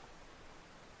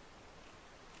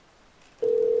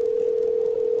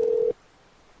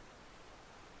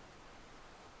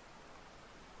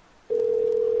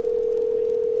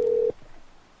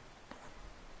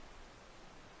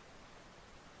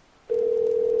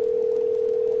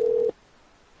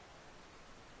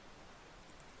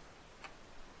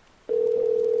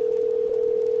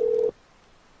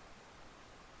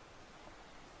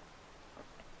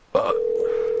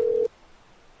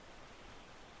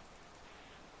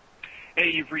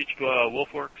 Hey, you've reached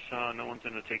Wolfworks. No one's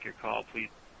going to take your call, please.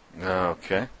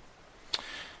 Okay.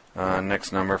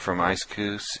 Next number from Ice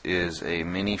Goose is a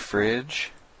mini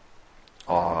fridge.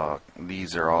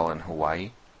 These are all in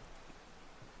Hawaii,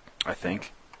 I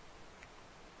think.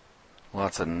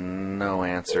 Lots of no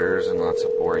answers and lots of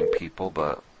boring people,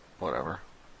 but whatever.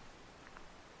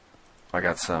 I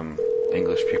got some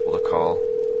English people to call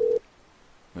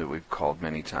that we've called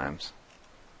many times.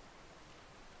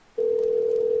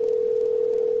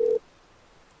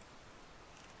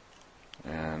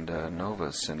 And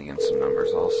Nova's sending in some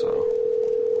numbers also.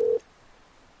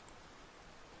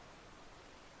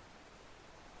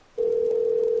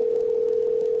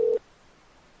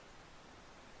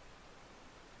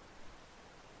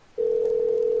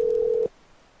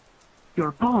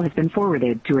 Your call has been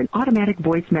forwarded to an automatic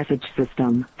voice message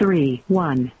system.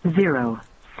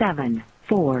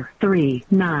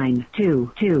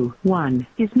 31074392221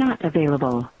 is not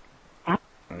available.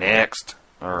 Next.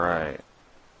 All right.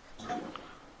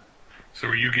 So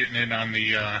are you getting in on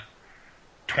the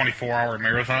 24-hour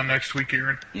marathon next week,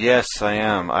 Aaron? Yes, I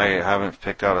am. I haven't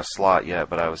picked out a slot yet,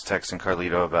 but I was texting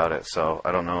Carlito about it, so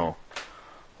I don't know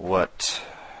what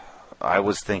I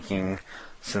was thinking.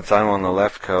 Since I'm on the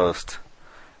left coast,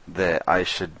 that I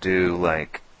should do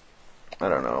like, I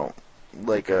don't know,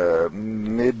 like a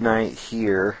midnight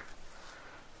here,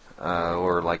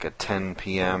 or like a 10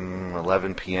 p.m.,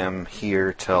 11 p.m.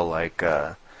 here till like,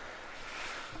 I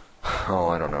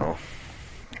don't know.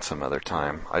 It's some other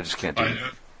time. I just can't do it.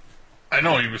 I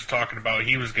know he was talking about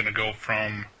he was going to go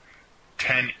from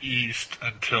 10 East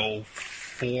until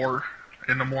 4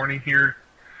 in the morning here,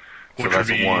 which would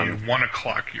be 1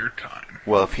 o'clock your time.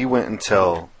 Well, if he went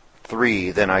until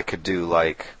 3, then I could do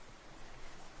like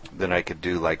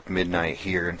midnight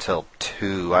here until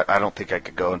 2. I don't think I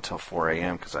could go until 4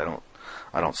 a.m. because I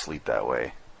don't sleep that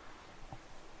way.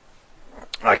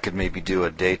 I could maybe do a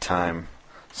daytime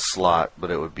slot,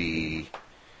 but it would be.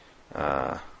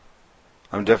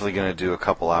 I'm definitely going to do a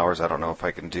couple hours. I don't know if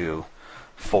I can do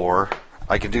 4.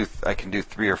 I can do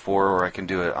 3 or 4, or I can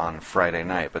do it on Friday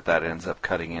night, but that ends up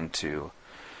cutting into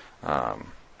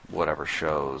whatever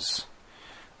shows.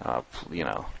 That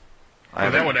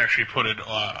would actually put it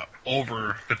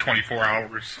over the 24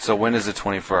 hours. So when does the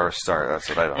 24-hour start? That's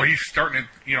what I don't. Well, he's starting.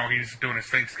 He's doing his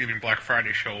Thanksgiving Black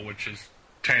Friday show, which is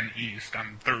 10 East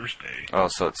on Thursday. Oh,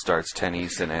 so it starts 10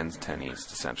 East and ends 10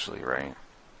 East, essentially, right?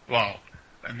 Well,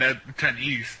 and that 10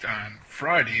 East on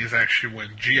Friday is actually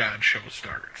when Gian's show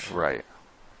starts. Right.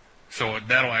 So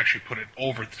that'll actually put it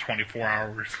over the 24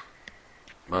 hours.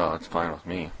 Well, it's fine with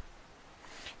me.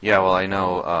 Yeah, well, I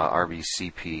know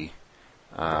RBCP.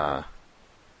 I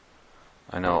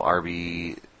know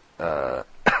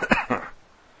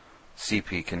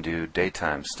CP can do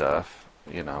daytime stuff,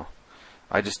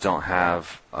 I just don't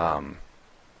have,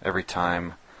 every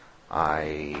time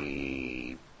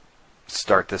I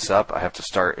start this up, I have to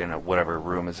start in whatever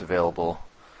room is available,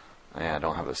 and I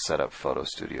don't have a set up photo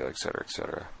studio, etc.,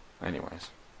 etc. Anyways.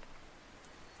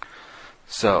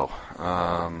 So,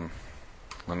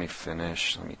 let me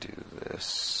finish. Let me do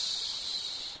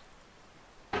this.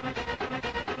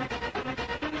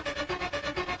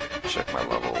 Check my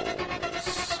levels.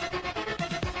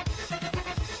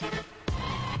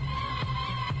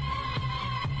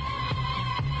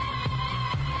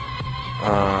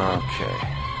 Okay.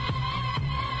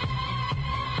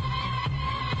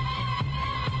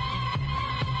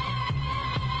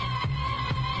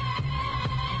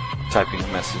 Typing a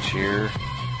message here.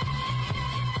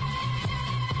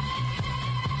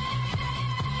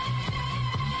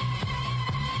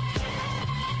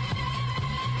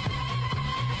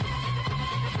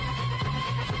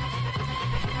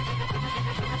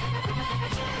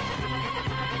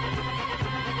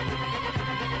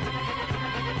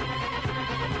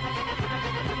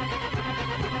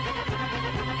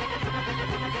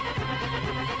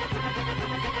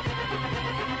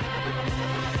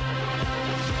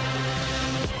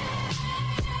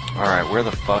 Alright, where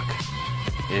the fuck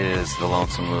is the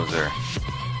Lonesome Loser?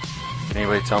 Can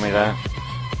anybody tell me that?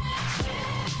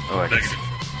 Oh, I can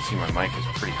see my mic is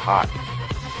pretty hot.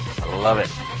 I love it.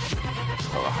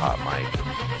 I love a hot mic.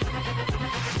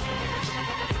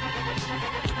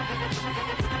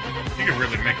 You can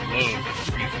really make love to this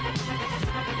music.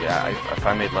 Yeah, if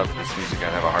I made love to this music,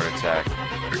 I'd have a heart attack.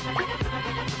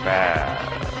 Baz.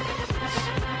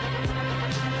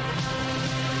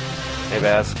 Hey,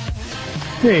 Baz.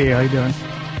 Hey, how you doing?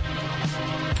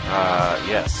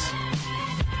 Yes.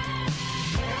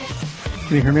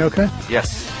 Can you hear me okay?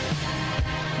 Yes.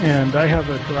 And I have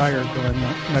a dryer going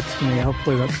next to me.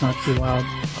 Hopefully that's not too loud.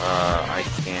 I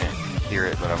can't hear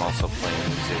it, but I'm also playing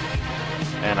music.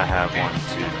 And I have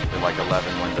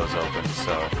 11 windows open,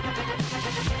 so...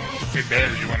 Hey,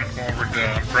 Baz, you want to come over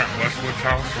to Brent Westwood's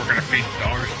house? We're going to feed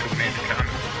dollars to an anaconda.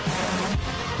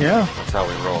 Yeah. That's how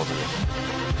we roll, dude.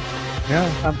 Yeah,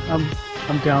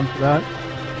 I'm down for that.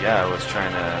 Yeah, I was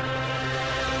trying to...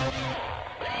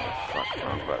 fuck,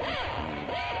 wrong button.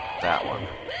 That one.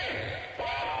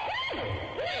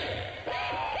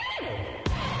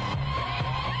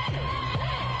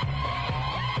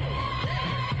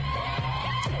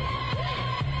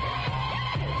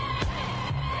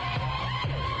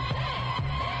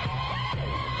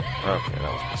 Okay,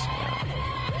 that was missing out.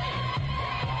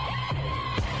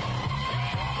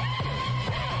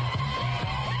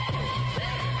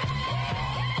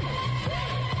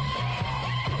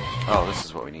 Oh, this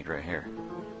is what we need right here.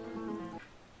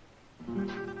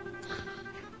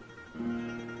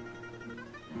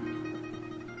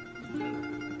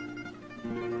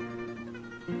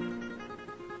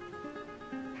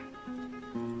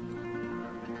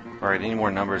 Alright, any more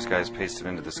numbers, guys, paste them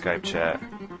into the Skype chat.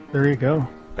 There you go.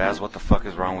 Baz, what the fuck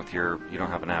is wrong with you don't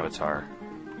have an avatar?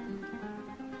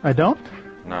 I don't?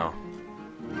 No.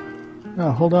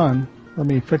 Oh, hold on. Let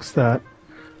me fix that.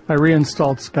 I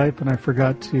reinstalled Skype and I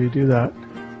forgot to do that.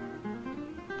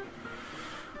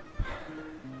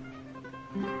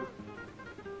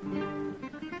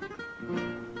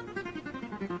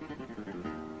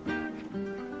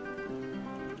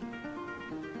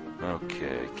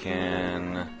 Okay,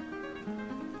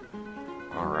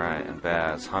 Alright, and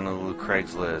Baz. Honolulu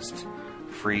Craigslist.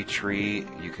 Free tree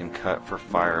you can cut for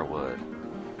firewood.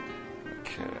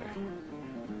 Okay.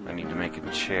 I need to make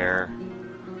a chair.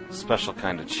 Special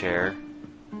kind of chair.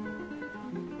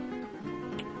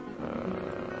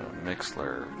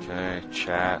 Mixler. Okay.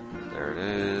 Chat. There it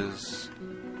is.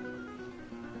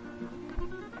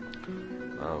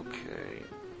 Okay.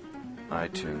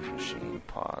 iTunes machine.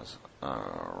 Pause.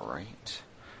 Alright.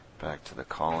 Back to the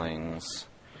callings.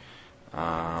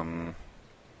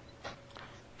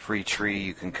 Free tree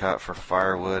you can cut for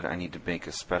firewood. I need to make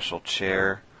a special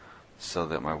chair so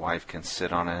that my wife can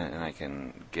sit on it and I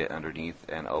can get underneath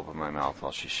and open my mouth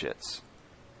while she shits.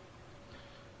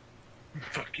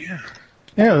 Fuck yeah.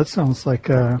 Yeah, that sounds like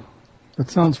that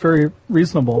sounds very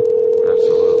reasonable.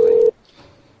 Absolutely.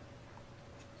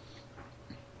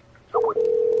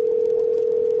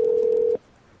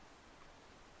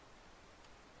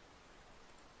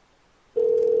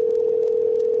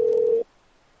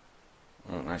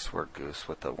 Oh, nice work, Goose,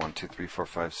 with the 1, 2, 3, 4,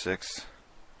 5, 6.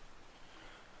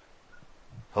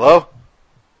 Hello?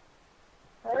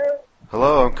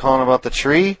 Hello, I'm calling about the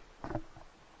tree.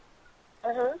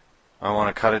 Uh-huh. I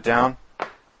want to cut it down.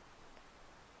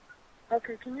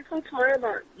 Okay, can you talk more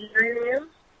about your name?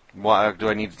 Why, do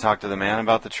I need to talk to the man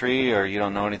about the tree, or you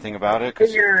don't know anything about it?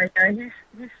 'Cause Yeah,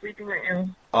 he's sleeping right now.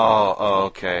 Oh,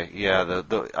 okay. Yeah,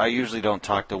 I usually don't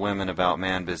talk to women about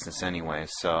man business anyway,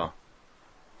 so.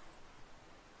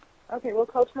 Okay, we'll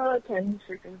call tomorrow at 10. He's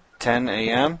sleeping. 10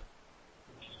 a.m.?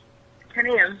 10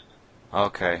 a.m.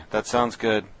 Okay, that sounds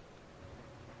good.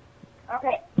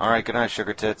 Okay. Alright, good night,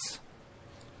 sugar tits.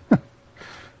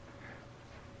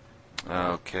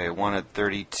 Okay, wanted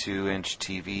 32-inch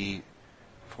TV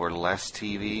for less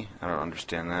TV. I don't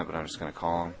understand that, but I'm just going to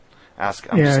call him.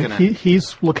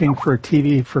 He's looking for a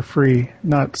TV for free,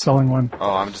 not selling one.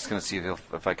 Oh, I'm just going to see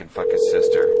if I can fuck his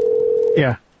sister.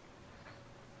 Yeah.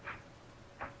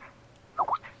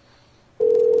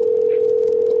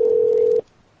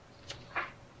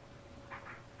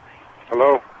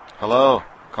 Hello? Hello,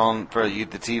 calling for the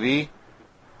TV?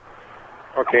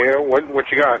 Okay, what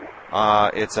you got?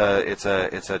 It's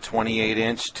a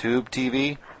 28-inch tube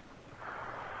TV.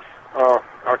 Oh,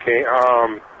 okay.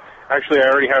 Actually, I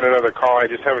already had another call. I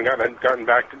just haven't gotten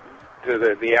back to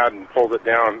the ad and pulled it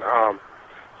down.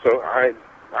 So I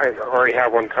already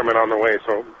have one coming on the way.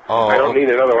 So I don't need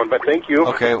another one. But thank you.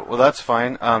 Okay, well that's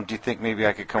fine. Do you think maybe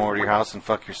I could come over to your house and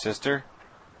fuck your sister?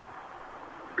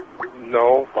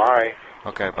 No, bye.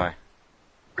 Okay, bye.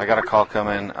 I got a call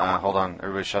coming. Hold on,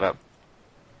 everybody, shut up.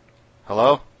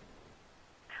 Hello?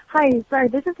 Hi, sorry,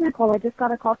 this is Nicole. I just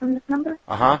got a call from this number.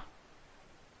 Uh-huh.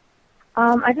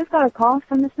 I just got a call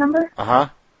from this number. Uh-huh.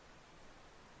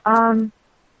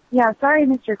 Yeah, sorry I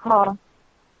missed your call.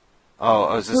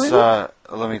 Oh, is this,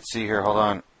 let me see here, hold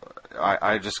on.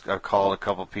 I called a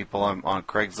couple people on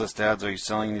Craigslist ads. Are you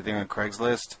selling anything on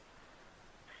Craigslist?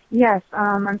 Yes,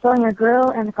 I'm selling a grill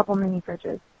and a couple mini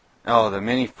fridges. Oh, the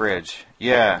mini fridge.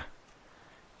 Yeah.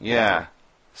 Yeah.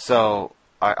 So,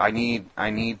 I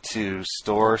need to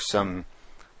store some,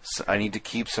 I need to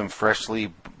keep some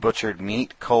freshly butchered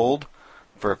meat cold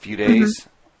for a few days.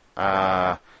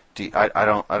 I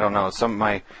don't know.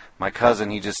 My cousin,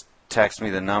 he just texted me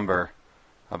the number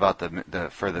about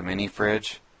for the mini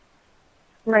fridge.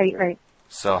 Right.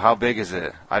 So how big is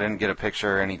it? I didn't get a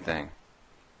picture or anything.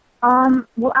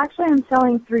 Well, actually, I'm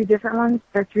selling 3 different ones.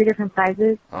 They're 3 different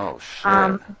sizes. Oh,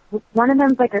 shit. One of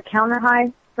them's like a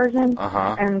counter-high version.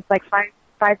 Uh-huh. And it's like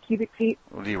 5 cubic feet.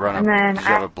 Do you run and then do you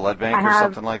have a blood bank or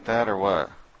something like that, or what?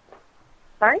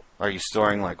 Sorry? Are you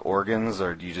storing like organs,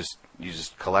 or do you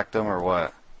just collect them, or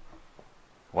what?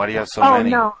 Why do you have so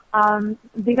many? Oh, no.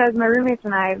 Because my roommates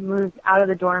and I moved out of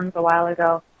the dorms a while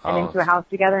ago and into a house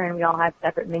together, and we all had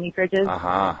separate mini fridges.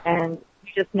 Uh-huh. And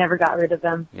we just never got rid of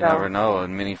them. You never know. A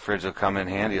mini fridge will come in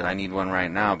handy. I need one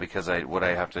right now because what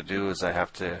I have to do is I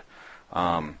have to,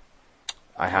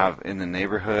 I have in the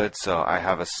neighborhood, so I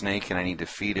have a snake and I need to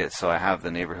feed it. So I have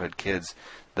the neighborhood kids,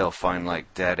 they'll find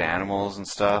like dead animals and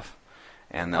stuff,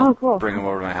 and they'll bring them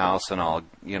over to my house, and I'll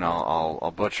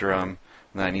butcher them.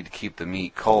 And then I need to keep the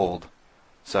meat cold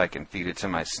so I can feed it to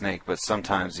my snake. But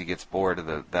sometimes he gets bored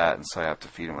of that, and so I have to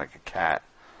feed him like a cat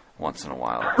once in a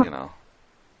while,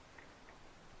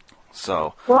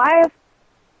 So. Well,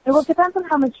 it depends on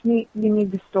how much meat you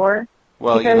need to store.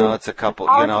 Well, it's a couple,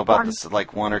 about this,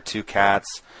 like 1 or 2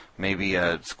 cats, maybe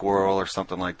a squirrel or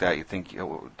something like that. You think,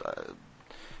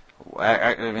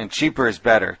 I mean, cheaper is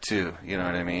better too. You know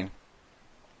what I mean?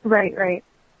 Right.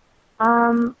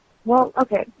 Well,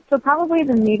 okay. So probably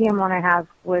the medium one I have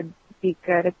would be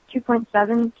good. It's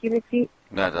 2.7 cubic feet.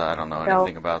 I don't know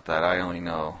anything about that. I only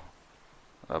know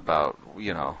about,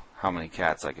 how many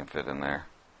cats I can fit in there.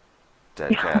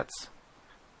 Dead cats.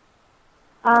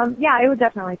 Yeah, it would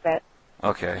definitely fit.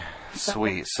 Okay,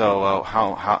 sweet. So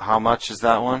how much is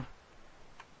that one?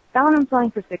 That one I'm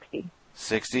selling for $60.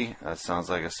 60? That sounds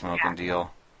like a smoking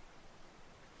deal.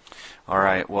 All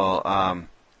right. Well, are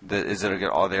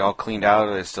they all cleaned out,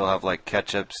 or they still have like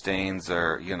ketchup stains,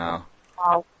 or you know?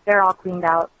 They're all cleaned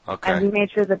out. Okay. And we made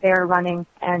sure that they were running,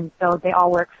 and so they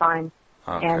all work fine.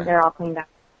 Okay. And they're all cleaned out.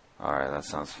 All right, that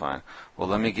sounds fine. Well,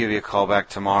 let me give you a call back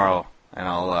tomorrow, and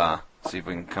I'll see if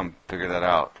we can come figure that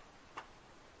out.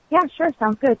 Yeah, sure.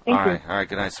 Sounds good. Thank you. All right.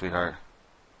 Good night, sweetheart.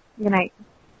 Good night.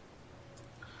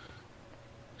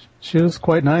 She was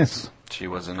quite nice. She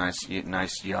was a nice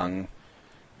young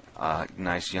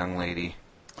lady.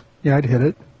 Yeah, I'd hit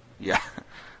it. Yeah,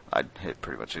 I'd hit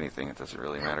pretty much anything. It doesn't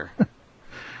really matter.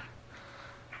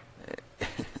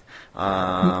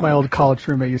 My old college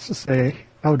roommate used to say,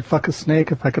 I would fuck a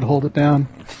snake if I could hold it down.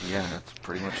 Yeah, that's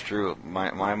pretty much true.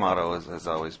 My motto has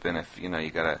always been, if you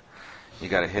gotta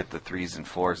hit the 3s and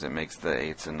 4s, it makes the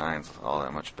 8s and 9s all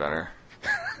that much better.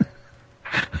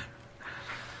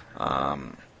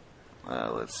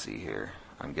 Let's see here.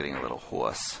 I'm getting a little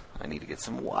hoarse. I need to get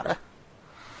some water.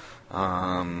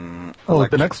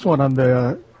 The next one on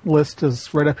the list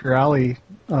is right up your alley,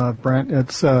 Brent.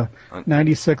 It's a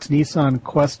 96 Nissan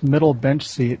Quest middle bench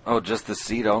seat. Oh, just the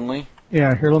seat only?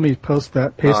 Yeah, here, let me paste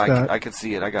that. I could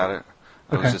see it. I got it.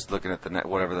 I Okay. was just looking at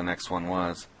whatever the next one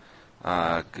was.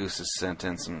 Goose has sent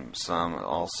in some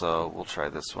also. We'll try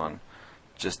this one.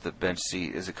 Just the bench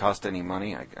seat. Does it cost any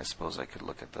money? I suppose I could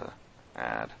look at the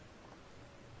ad.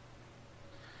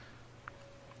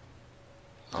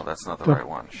 Oh, that's not the right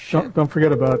one. Shit. Don't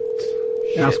forget about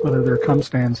ask whether there are cum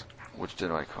stains. Which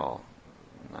did I call?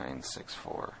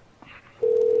 964.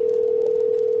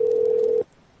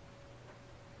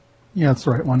 Yeah, that's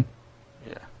the right one.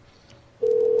 Yeah.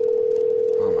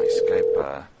 Oh, my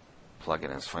Skype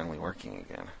plugin is finally working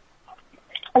again.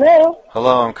 Hello?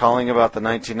 Hello, I'm calling about the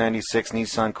 1996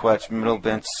 Nissan Quest middle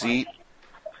bench seat.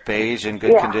 Beige in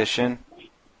good condition.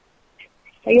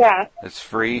 Yeah. It's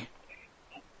free.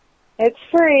 It's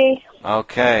free.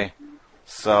 Okay.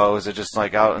 So is it just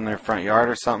like out in their front yard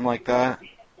or something like that?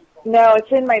 No,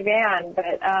 it's in my van,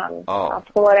 but I'll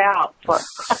pull it out.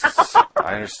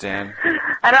 I understand.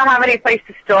 I don't have any place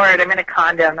to store it. I'm in a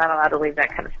condo. I'm not allowed to leave that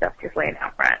kind of stuff just laying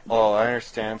out front. Oh, I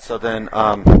understand. So then,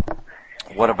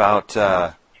 what about,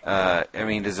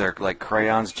 is there like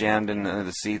crayons jammed in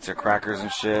the seats or crackers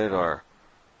and shit, or?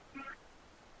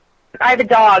 I have a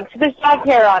dog, so there's dog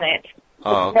hair on it.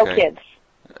 Oh, okay. No kids.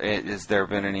 Has there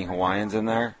been any Hawaiians in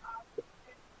there?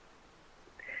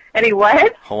 Any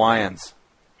what? Hawaiians.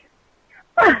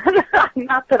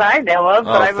 Not that I know of,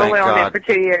 but I've only owned it for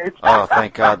 2 years. Oh,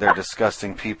 thank God, they're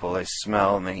disgusting people. They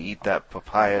smell and they eat that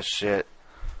papaya shit.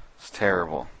 It's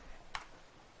terrible.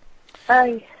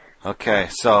 Okay,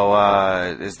 so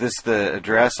is this the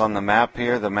address on the map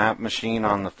here? The map machine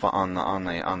on the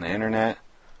internet?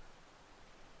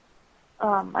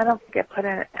 I don't think I put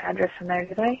an address in there,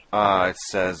 did I? It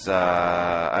says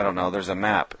I don't know. There's a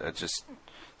map. It's just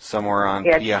somewhere on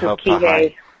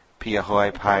Kihei.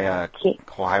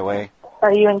 Highway.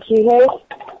 Are you in Kihei?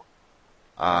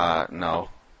 No.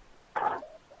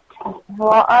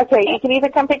 Well, okay. You can either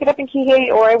come pick it up in Kihei,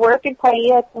 or I work in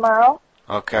Paia tomorrow.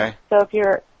 Okay. So if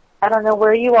you're, I don't know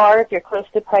where you are. If you're close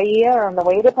to Paia or on the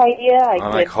way to Paia,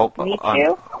 I could meet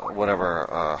you. Whatever,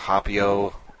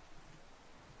 Hapio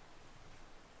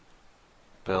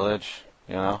Village,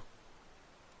 you know?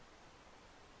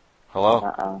 Hello?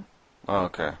 Uh-oh. Oh,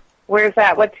 okay. Where's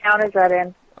that? What town is that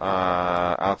in?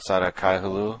 Outside of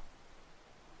Kaihului,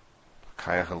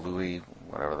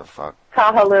 whatever the fuck.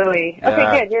 Kahalui. Yeah.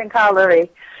 Okay, good. You're in Kahalui.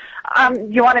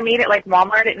 You want to meet at like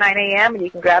Walmart at 9 a.m. and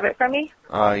you can grab it from me?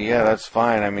 Yeah, that's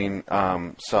fine. There's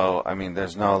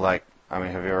no have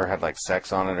you ever had like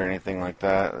sex on it or anything like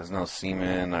that? There's no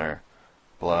semen or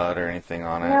blood or anything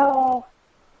on it? No.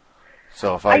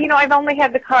 So if I've only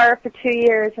had the car for 2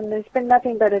 years and there's been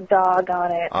nothing but a dog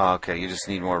on it. Oh, okay. You just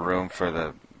need more room for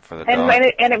the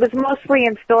dog. And it was mostly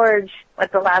in storage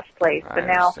at the last place, but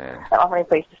now I don't have any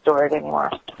place to store it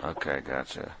anymore. Okay,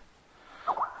 gotcha.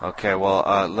 Okay, well,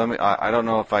 I don't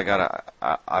know if I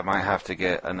might have to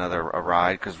get a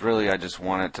ride, because really I just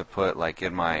wanted to put in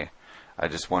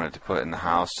the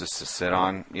house just to sit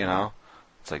on, you know?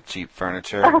 It's like cheap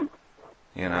furniture,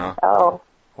 you know? Oh.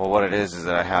 Well, what it is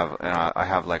that I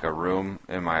have like a room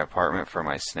in my apartment for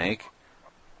my snake.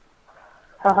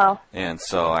 Uh-huh. And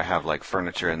so I have like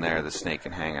furniture in there the snake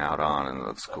can hang out on, and it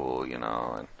looks cool, you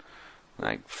know, and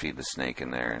I feed the snake in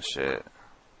there and shit.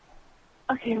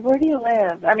 Okay, where do you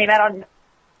live?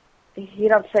 you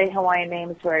don't say Hawaiian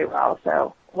names very well,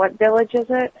 so what village is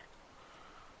it?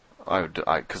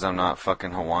 Because I'm not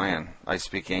fucking Hawaiian. I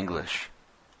speak English.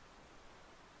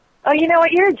 Oh, you know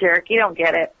what? You're a jerk. You don't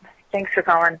get it. Thanks for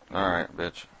calling. All right,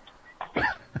 bitch.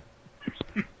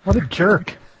 What a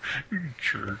jerk.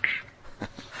 Jerk.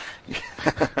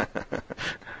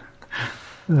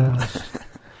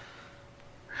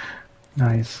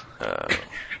 Nice.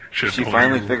 She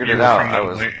finally figured it out. I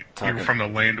was talking. You're from the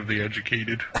land of the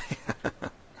educated.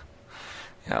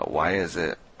 Yeah, why is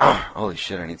it... holy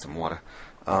shit, I need some water.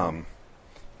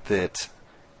 That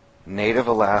Native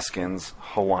Alaskans,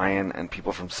 Hawaiian, and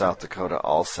people from South Dakota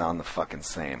all sound the fucking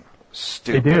same.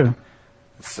 Stupid. They do.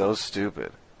 It's so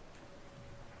stupid.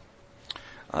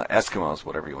 Eskimos,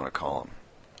 whatever you want to call them.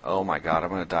 Oh my god, I'm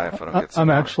going to die if I don't get some I'm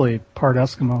water. actually part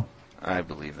Eskimo. I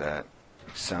believe that.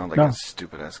 You sound like a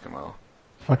stupid Eskimo.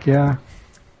 Fuck yeah.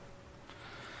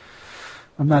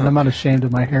 I'm not ashamed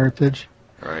of my heritage.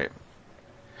 Right.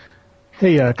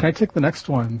 Hey, can I take the next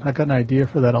one? I got an idea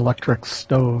for that electric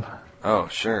stove. Oh,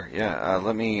 sure, yeah.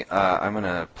 Let me, I'm going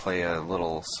to play a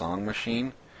little song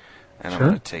machine, and Sure. I'm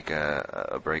going to take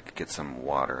a break, get some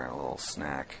water and a little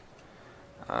snack.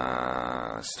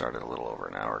 I started a little over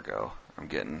an hour ago. I'm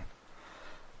getting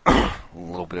a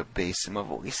little bit of bass in my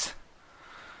voice.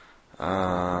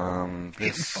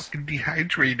 Getting fucking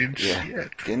dehydrated, yeah,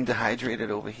 shit. Getting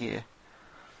dehydrated over here.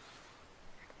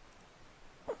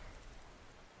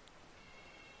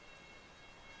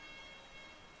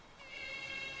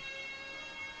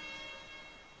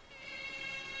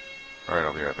 Alright,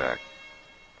 I'll be right back.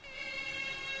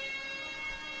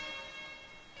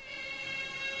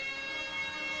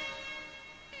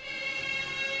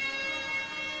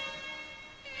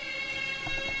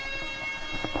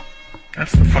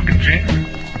 That's the fucking jam.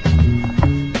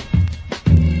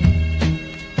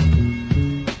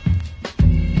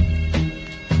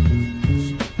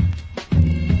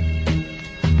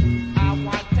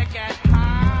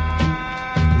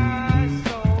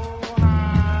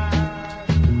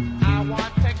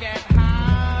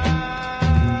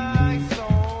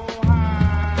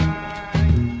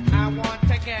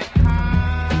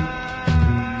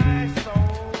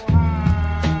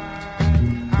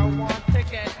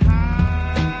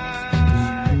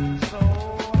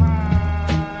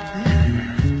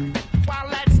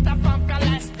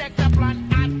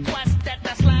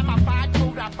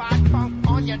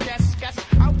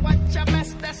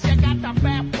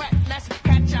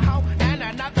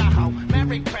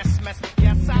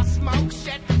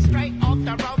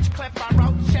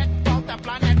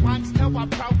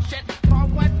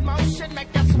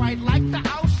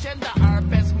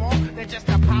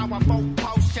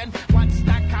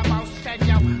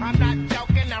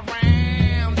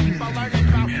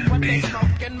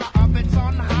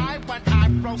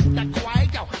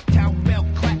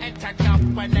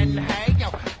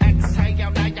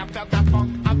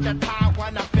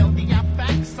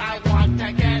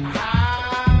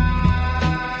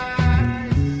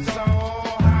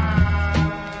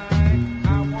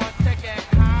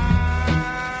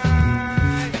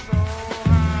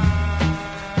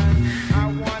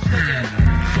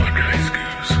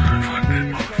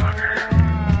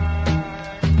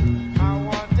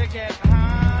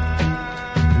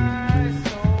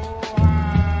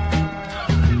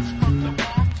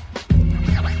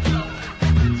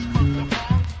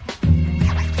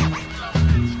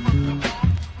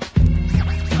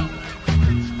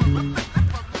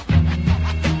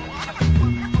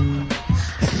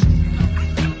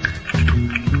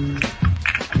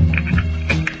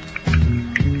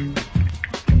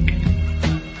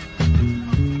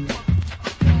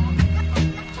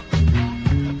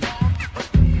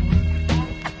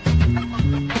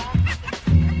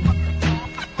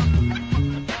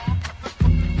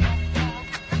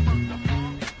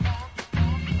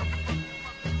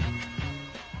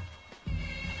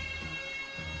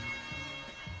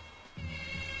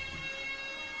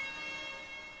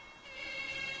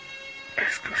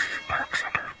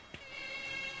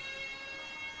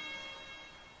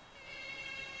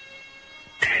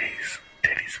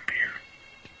 Titties and beer.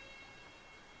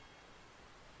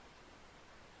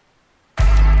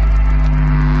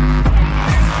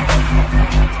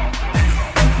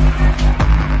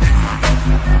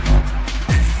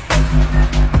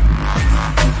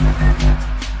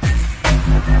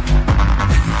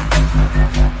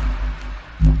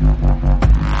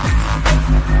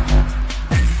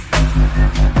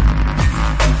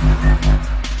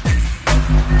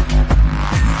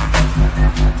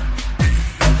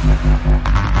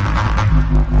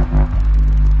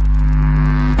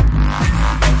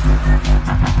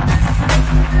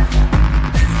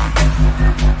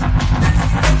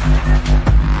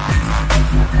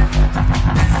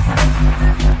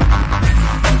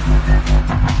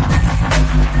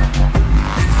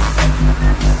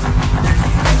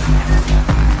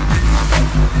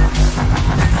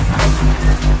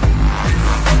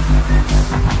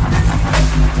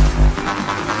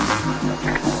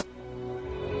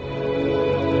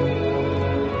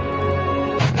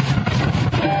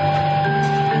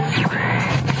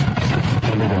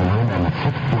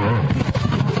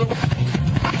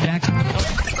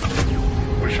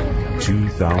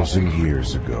 2,000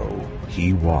 years ago,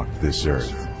 he walked this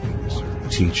earth,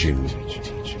 teaching,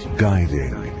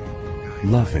 guiding,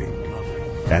 loving,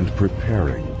 and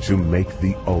preparing to make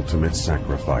the ultimate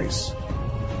sacrifice.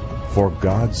 For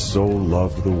God so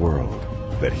loved the world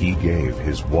that he gave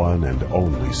his one and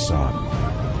only Son,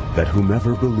 that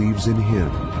whomever believes in him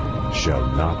shall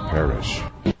not perish.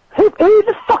 Who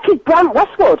the fuck is Brent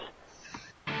Westwood?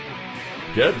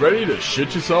 Get ready to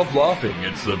shit yourself laughing.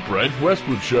 It's the Brent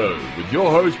Westwood Show with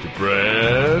your host,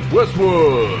 Brent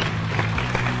Westwood.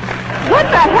 What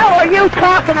the hell are you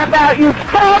talking about, you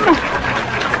bum?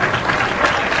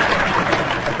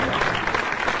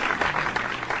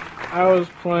 I was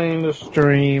playing the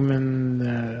stream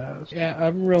and, yeah,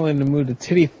 I'm really in the mood to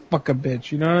titty fuck a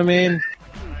bitch, you know what I mean?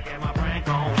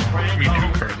 Me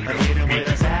too, Carly.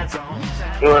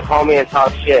 You wanna call me and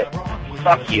talk shit?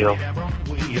 Fuck you.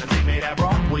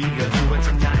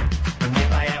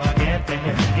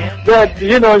 Yeah,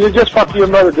 you know, you just fucked your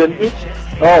mother, didn't you?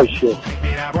 Oh, shit.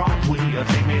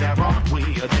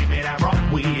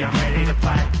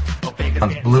 A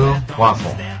blue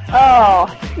waffle. Oh,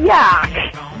 yuck.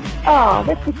 Oh,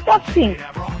 that's disgusting.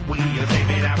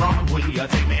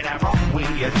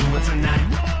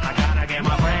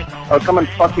 I'll come and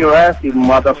fuck your ass, you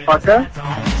motherfucker.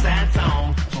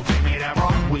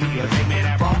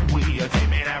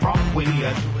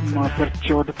 Mother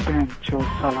chod pen chod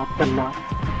sala pella.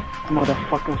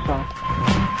 Motherfucker sa.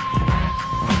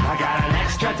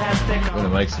 I'm gonna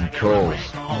make some calls.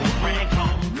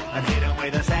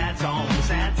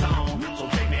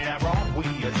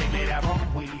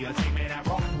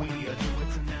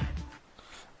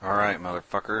 Alright,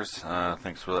 motherfuckers.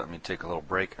 Thanks for letting me take a little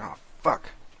break. Oh,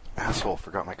 fuck. Asshole,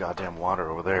 forgot my goddamn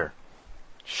water over there.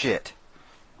 Shit.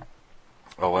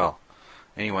 Oh, well.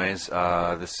 Anyways,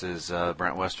 this is the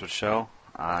Brent Westwood Show.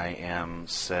 I am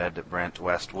said Brent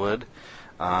Westwood.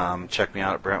 Check me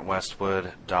out at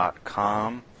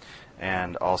brent-westwood.com.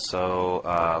 And also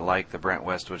like the Brent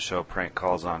Westwood Show prank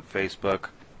calls on Facebook.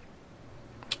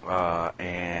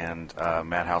 And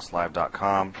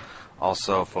madhouselive.com.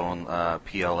 Also phone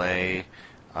PLA,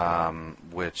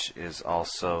 which is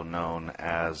also known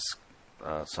as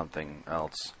something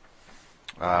else.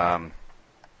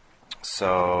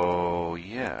 So,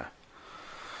 yeah.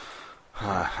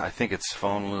 I think it's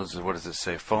phone losers. What does it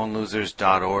say?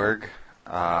 phonelosers.org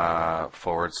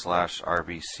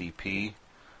 /RBCP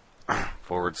 / I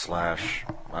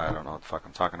don't know what the fuck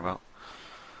I'm talking about.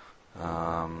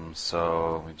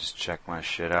 So let me just check my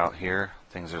shit out here.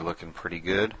 Things are looking pretty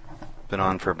good. Been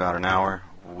on for about an hour.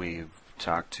 We've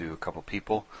talked to a couple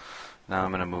people. Now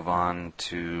I'm going to move on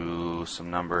to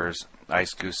some numbers.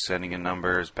 Ice Goose sending in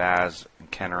numbers. Baz and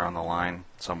Ken are on the line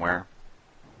somewhere.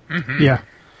 Mm-hmm. Yeah.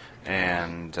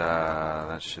 And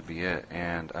that should be it.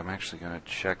 And I'm actually going to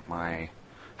check my...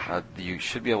 you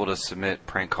should be able to submit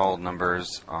prank call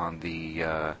numbers on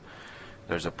the...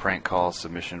 there's a prank call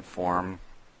submission form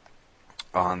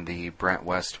on the Brent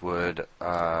Westwood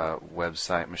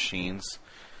website machines.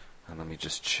 And let me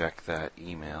just check that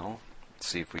email.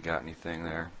 See if we got anything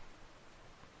there.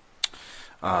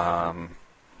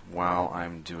 While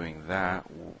I'm doing that,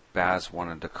 Baz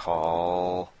wanted to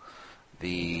call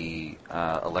the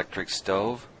electric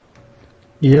stove.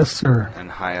 Yes, sir.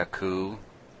 And Hayaku.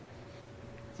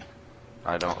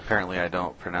 Apparently I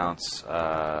don't pronounce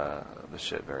the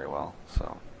shit very well,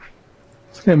 so.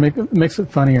 It's gonna makes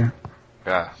it funnier.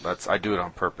 Yeah, I do it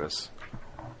on purpose.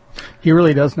 He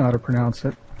really does know how to pronounce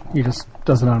it. He just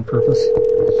does it on purpose.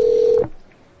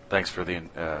 Thanks for the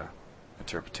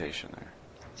interpretation there.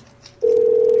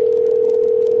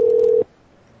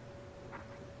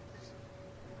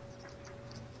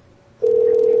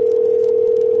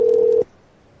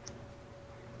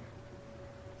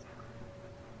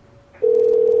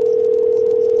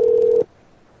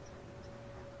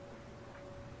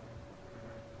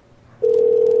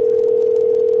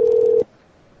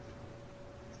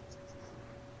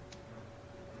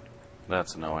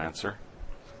 That's no answer.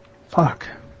 Fuck.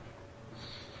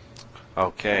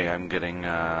 Okay, I'm getting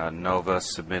Nova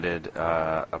submitted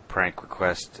a prank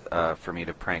request for me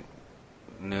to prank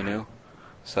Nunu.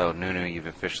 So Nunu, you've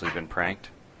officially been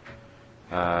pranked.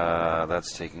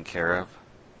 That's taken care of.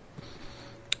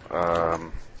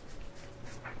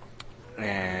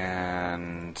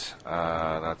 And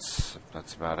that's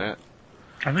about it.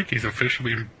 I think he's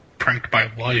officially been pranked by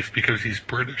life because he's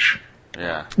British.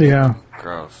 Yeah. Yeah.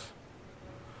 Gross.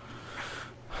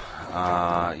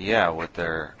 Yeah, with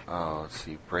their, let's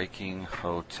see, breaking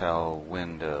hotel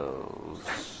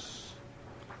windows.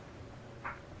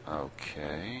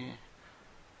 Okay.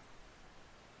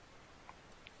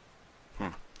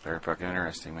 Very fucking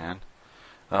interesting, man.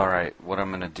 Alright, what I'm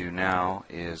going to do now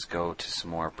is go to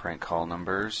some more prank call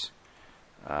numbers.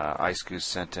 Ice Goose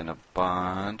sent in a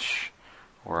bunch.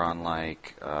 We're on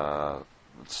like, let's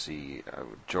see,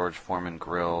 George Foreman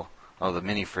Grill. Oh, the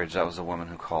mini fridge, that was the woman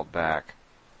who called back.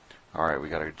 Alright, we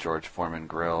got a George Foreman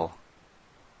Grill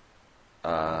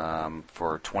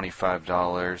for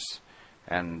 $25.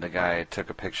 And the guy took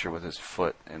a picture with his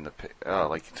foot in the...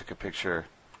 like he took a picture...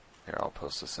 Here, I'll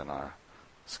post this in our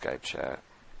Skype chat.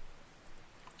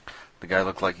 The guy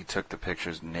looked like he took the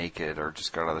pictures naked or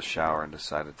just got out of the shower and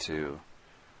decided to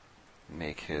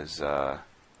make his... to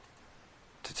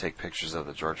take pictures of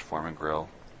the George Foreman Grill.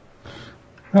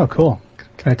 Oh, cool.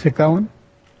 Can I take that one?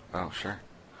 Oh, sure.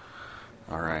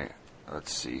 Alright,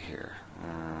 let's see here.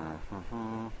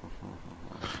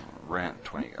 Rent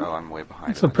 20. Oh, I'm way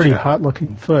behind. It's a pretty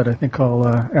hot-looking foot. I think I'll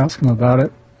ask him about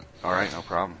it. All right, no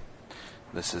problem.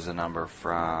 This is a number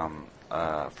from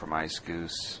Ice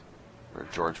Goose or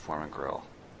George Foreman Grill.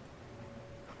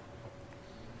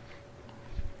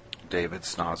 David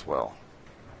Snoswell.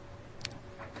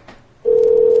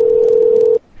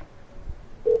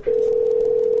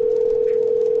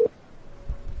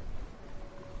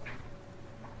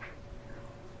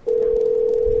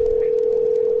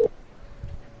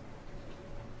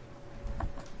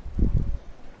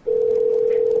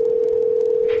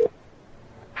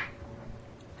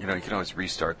 You know, you can always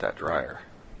restart that dryer.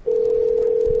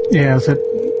 Yeah, is it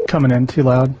coming in too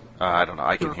loud? I don't know.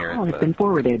 I can hear it. Your call has been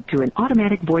forwarded to an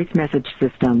automatic voice message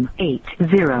system.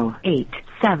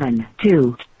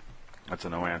 80872. That's a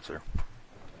no answer.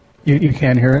 You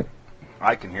can't hear it?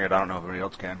 I can hear it. I don't know if anybody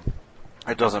else can.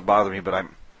 It doesn't bother me, but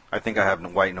I think I have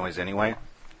white noise anyway.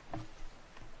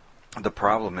 The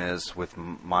problem is with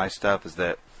my stuff is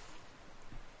that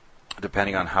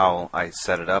depending on how I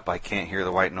set it up, I can't hear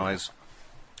the white noise.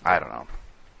 I don't know.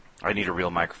 I need a real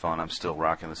microphone. I'm still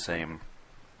rocking the same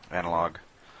analog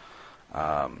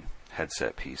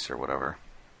headset piece or whatever.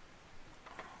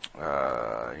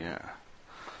 Yeah.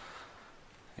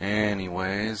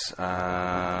 Anyways,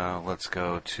 let's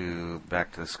go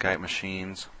back to the Skype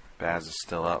machines. Baz is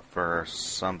still up for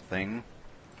something.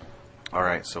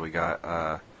 Alright, so we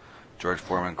got George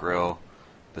Foreman Grill.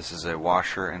 This is a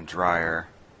washer and dryer.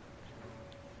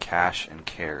 Cash and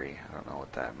carry. I don't know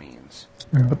what that means.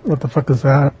 What the fuck is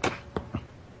that?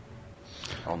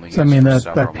 Only Does that mean that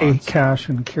pay months. cash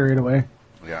and carry it away?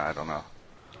 Yeah, I don't know.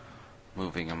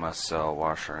 Moving a must sell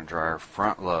washer and dryer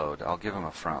front load. I'll give him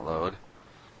a front load.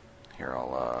 Here, I'll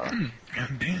God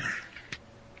damn.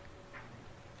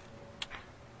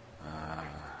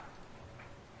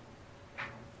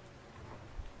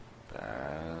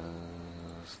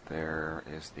 There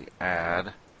is the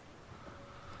ad.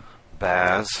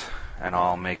 Baz, and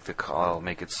I'll make the call. I'll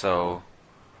make it so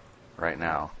right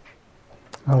now.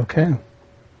 Okay.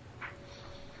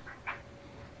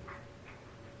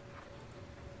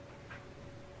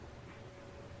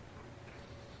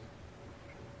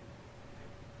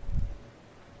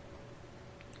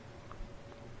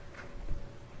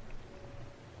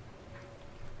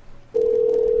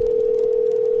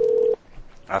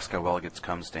 Ask how well it gets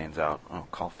cum stains out. Oh,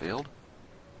 call failed?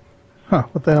 Huh,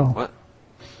 what the hell? What?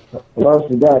 Hello,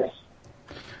 it's Dex.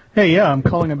 Hey, yeah, I'm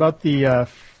calling about the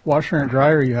washer and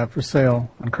dryer you have for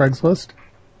sale on Craigslist.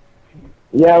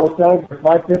 Yeah, we're selling for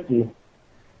 $550. You're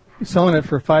selling it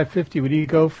for $550. Would you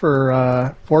go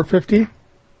for $450?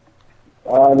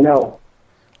 No.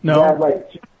 No? I have like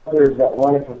two others that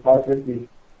want it for $550.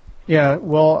 Yeah,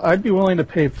 well, I'd be willing to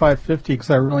pay $550 because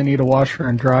I really need a washer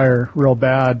and dryer real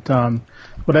bad.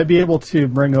 Would I be able to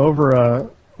bring over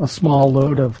a small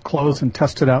load of clothes and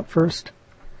test it out first?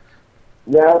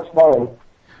 Yeah, that's fine.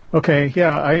 Okay,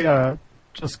 yeah, I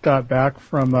just got back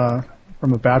from a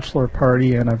bachelor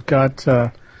party, and I've got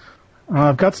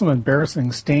some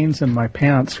embarrassing stains in my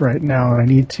pants right now, and I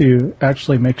need to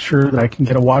actually make sure that I can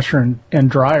get a washer and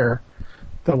dryer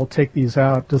that will take these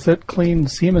out. Does it clean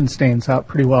semen stains out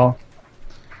pretty well?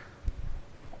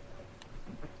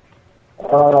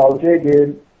 Okay,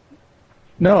 dude.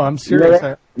 No, I'm serious.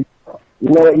 You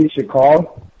know what you should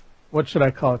call? What should I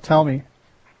call it? Tell me.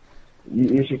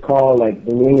 You should call, like,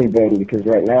 the loony bin, because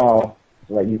right now,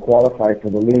 like, you qualify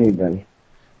for the loony bin.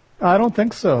 I don't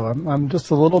think so. I'm just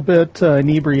a little bit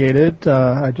inebriated.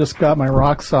 I just got my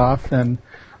rocks off, and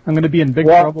I'm going to be in big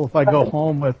trouble if I go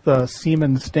home with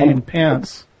semen-stained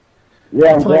pants.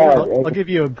 Yeah, I'm glad. I'll give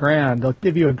you $1,000. I'll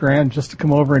give you $1,000 just to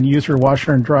come over and use your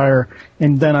washer and dryer,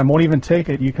 and then I won't even take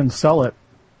it. You can sell it.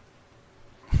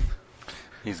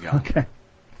 He's gone. Okay.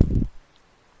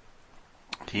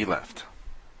 He left.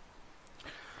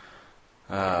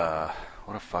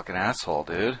 What a fucking asshole,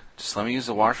 dude. Just let me use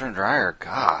the washer and dryer.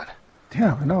 God.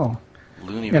 Yeah, I know.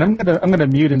 Looney And I'm gonna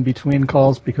mute in between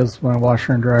calls because of my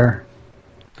washer and dryer.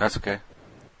 That's okay.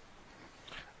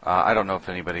 I don't know if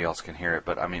anybody else can hear it,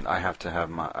 but I mean, I have to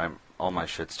have all my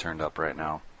shit's turned up right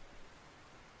now.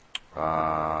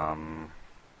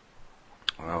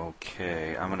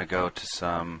 Okay, I'm gonna go to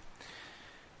some.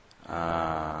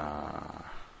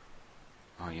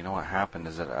 You know what happened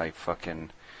is that I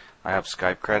have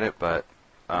Skype credit, but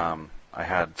I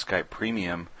had Skype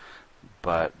Premium,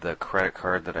 but the credit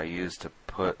card that I used to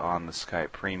put on the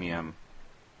Skype Premium,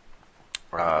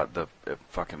 the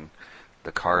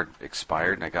card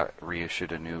expired, and I got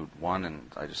reissued a new one,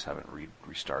 and I just haven't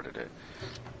restarted it.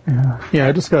 Yeah,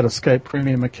 I just got a Skype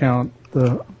Premium account,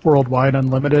 the Worldwide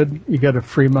Unlimited. You get a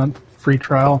free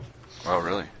trial. Oh,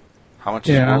 really? How much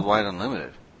is Worldwide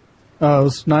Unlimited? It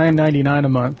was $9.99 a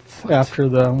month after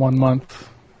the 1 month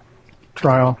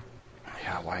trial.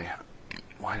 Yeah,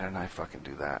 why didn't I fucking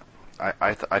do that?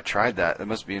 I tried that. It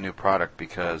must be a new product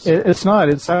because... It's not.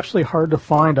 It's actually hard to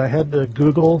find. I had to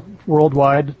Google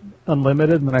Worldwide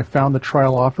Unlimited, and then I found the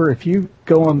trial offer. If you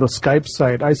go on the Skype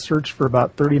site, I searched for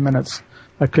about 30 minutes.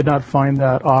 I could not find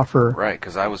that offer. Right,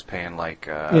 because I was paying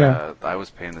I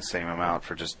was paying the same amount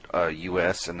for just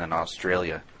U.S. and then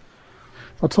Australia.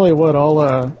 I'll tell you what.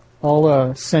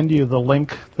 I'll send you the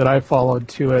link that I followed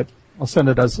to it. I'll send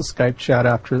it as a Skype chat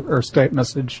or Skype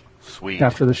message. Sweet.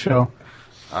 After the show.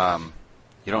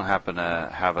 You don't happen to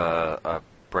have a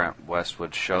Brent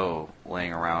Westwood show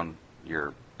laying around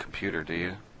your computer, do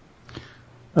you?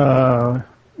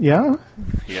 Yeah.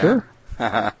 Sure.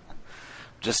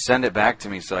 Just send it back to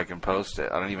me so I can post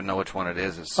it. I don't even know which one it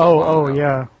is. It's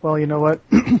yeah. Well, you know what?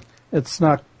 It's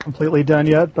not completely done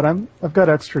yet, but I've got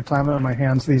extra time on my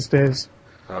hands these days.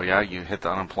 Oh yeah, you hit the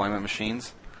unemployment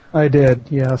machines? I did,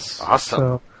 yes. Awesome.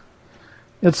 So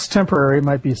it's temporary, it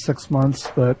might be 6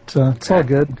 months, but it's all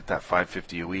good. Get that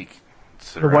 $5.50 a week.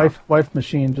 The wife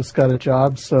machine just got a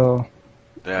job, so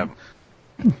yeah.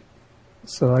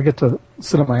 So I get to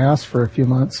sit on my ass for a few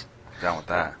months. Down with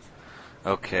that.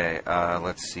 Okay,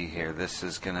 let's see here. This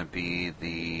is going to be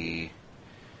the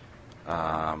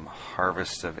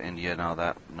Harvest of India. No,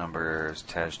 that number is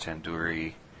Taj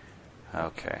Tandoori.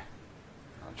 Okay,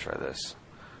 I'll try this.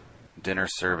 Dinner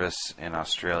service in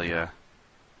Australia.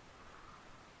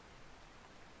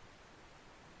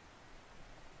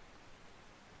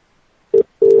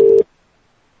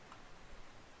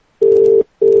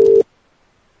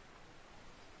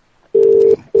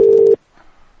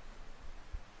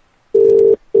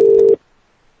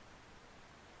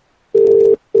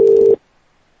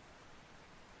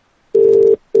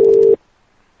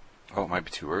 Oh, it might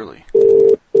be too early.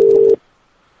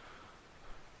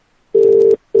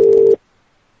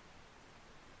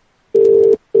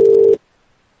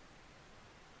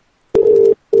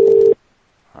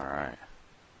 Alright.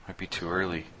 Might be too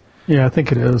early. Yeah, I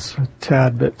think it is a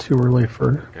tad bit too early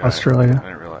for Australia. I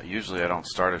didn't realize. Usually I don't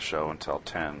start a show until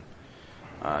 10,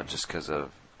 just because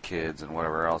of kids and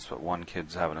whatever else, but one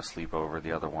kid's having a sleepover,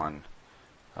 the other one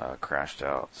crashed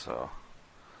out, so...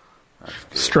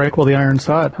 Strike while the iron's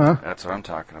hot, huh? That's what I'm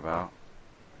talking about.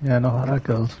 Yeah, I know how that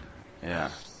goes. Yeah.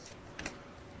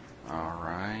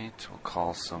 Alright, we'll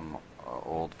call some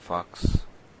old fucks.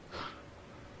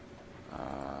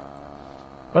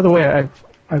 By the way,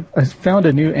 I found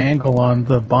a new angle on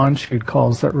the bond shoot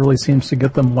calls that really seems to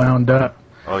get them wound up.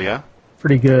 Oh, yeah?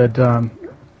 Pretty good.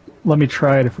 Let me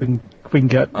try it if we can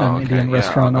get an Indian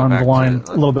restaurant on the line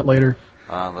a little bit later.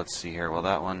 Let's see here. Well,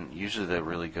 that one, usually the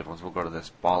really good ones, we'll go to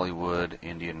this Bollywood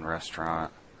Indian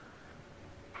restaurant.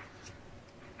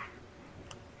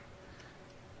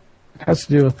 It has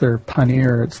to do with their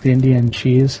paneer. It's the Indian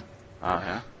cheese. Oh,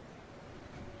 yeah?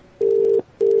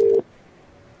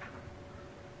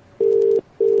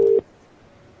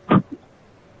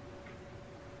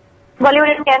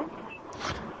 Bollywood Indian.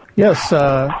 Yes,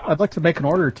 I'd like to make an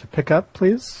order to pick up,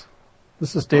 please.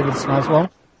 This is David Snozwell.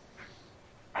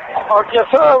 Okay,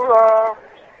 sir.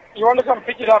 You want to come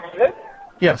pick it up, is it?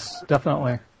 Yes,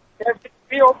 definitely. Yeah,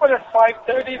 we open at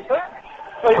 5:30, sir.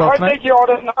 So if Well, I take your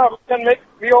order now, the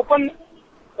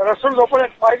restaurant's open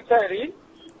at 5:30.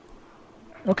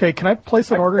 Okay, can I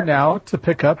place an order now to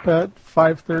pick up at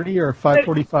 5:30 or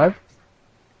 5:45?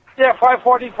 Yeah,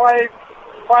 5:45,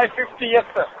 5:50, yes,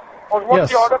 sir.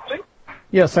 What's your order, please?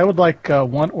 Yes, I would like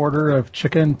one order of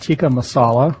chicken tikka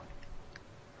masala.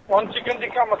 One chicken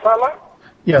tikka masala.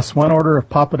 Yes, one order of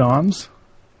papadums.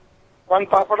 One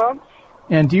papadum.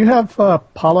 And do you have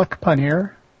palak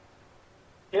paneer?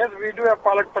 Yes, we do have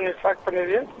palak paneer, saag paneer,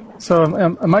 yes. So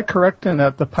am I correct in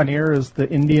that the paneer is the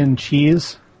Indian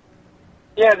cheese?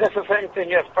 Yeah, that's the same thing,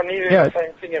 yes. Paneer is the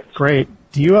same thing, yes. Great.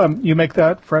 Do you you make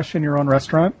that fresh in your own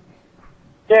restaurant?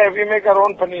 Yeah, we make our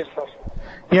own paneer, sir.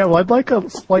 Yeah, well, I'd like a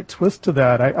slight twist to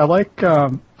that. I like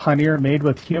paneer made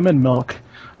with human milk.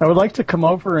 I would like to come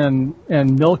over and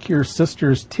milk your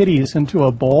sister's titties into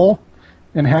a bowl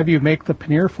and have you make the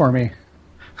paneer for me.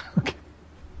 Okay.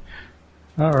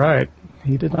 All right.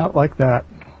 He did not like that.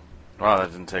 Wow,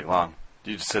 that didn't take long.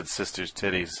 You just said sister's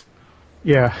titties.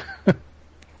 Yeah.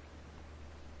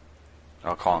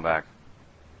 I'll call him back.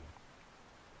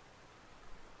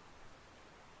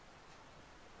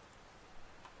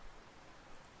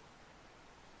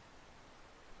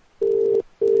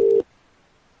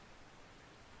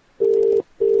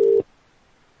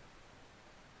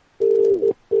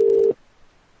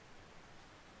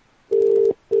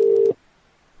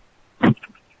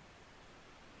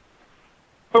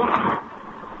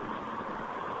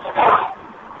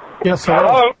 Yes,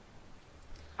 hello.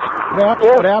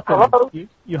 What happened? Hello?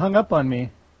 You hung up on me.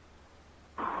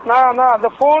 No, the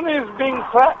phone is being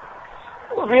tracked.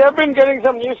 We have been getting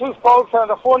some nuisance calls and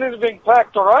the phone is being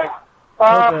tracked, alright?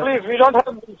 Please, we don't have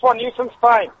for nuisance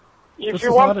time. If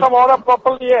you want some order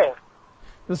properly, yeah.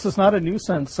 This is not a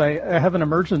nuisance. I have an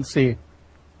emergency.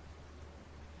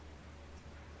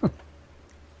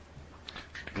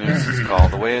 Nuisance call.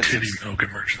 The way it's milk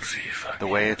emergency. the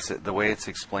way it's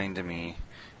explained to me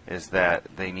is that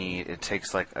it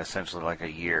takes like essentially like a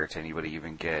year to anybody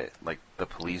even get like the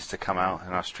police to come out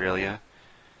in Australia.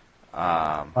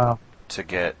 Wow. To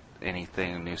get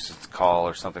anything, a nuisance call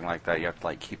or something like that, you have to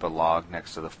like keep a log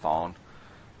next to the phone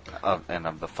of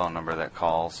the phone number that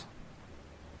calls.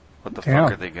 What the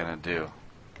fuck are they gonna do?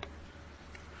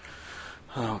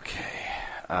 Okay.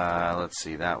 Let's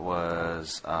see. That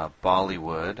was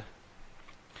Bollywood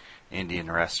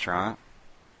Indian restaurant.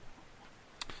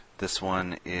 This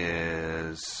one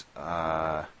is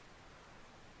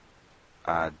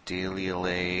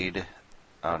Delialade.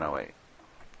 Oh no, wait.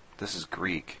 This is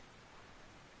Greek.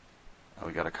 Oh,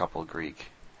 we got a couple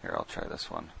Greek. Here, I'll try this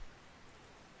one.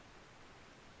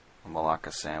 A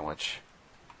Malacca sandwich.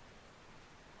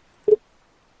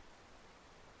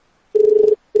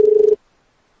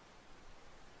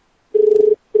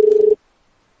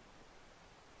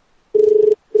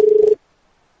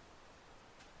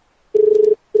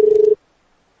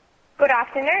 Good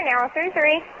afternoon, Arrow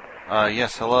 33.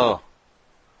 Yes, hello.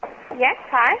 Yes,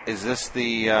 hi. Is this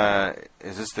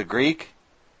the Greek?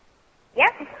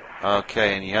 Yep.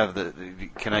 Okay, and you have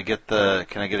can I get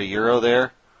a euro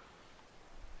there?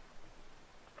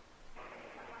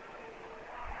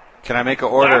 Can I make an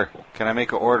order? Yeah. Can I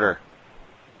make an order?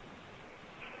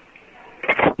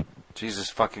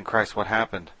 Jesus fucking Christ, what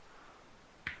happened?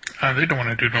 They don't want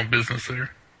to do no business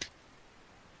there.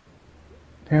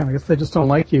 Damn, I guess they just don't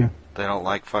like you. They don't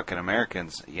like fucking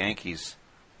Americans, Yankees.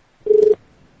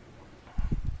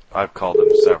 I've called them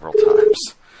several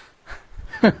times.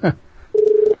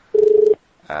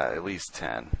 At least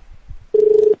 10.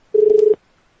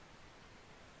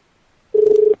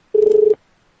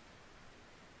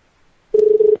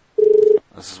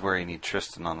 This is where you need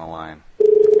Tristan on the line.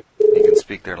 He can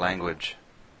speak their language.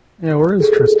 Yeah, where is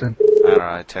Tristan? I don't know,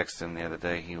 I texted him the other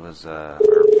day. He was, or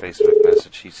Facebook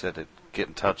message, he said to get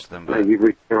in touch with them. But He's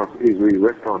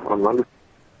restaurant on London.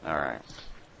 Alright.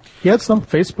 He had some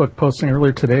Facebook posting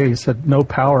earlier today. He said no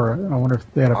power. I wonder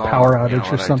if they had a power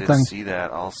outage or something. I did see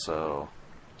that also.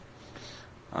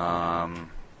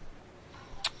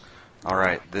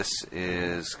 Alright, this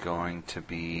is going to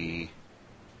be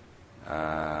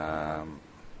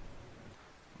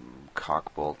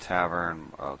Cockbull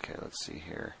Tavern. Okay, let's see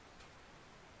here.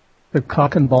 The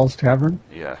Cock and Balls Tavern?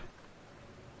 Yeah.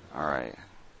 Alright.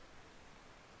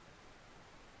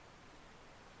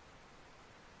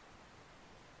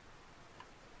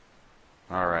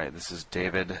 Alright, this is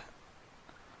David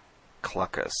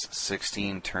Cluckus,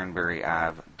 16 Turnberry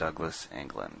Ave, Douglas,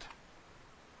 England.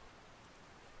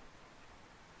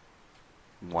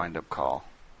 Wind-up call.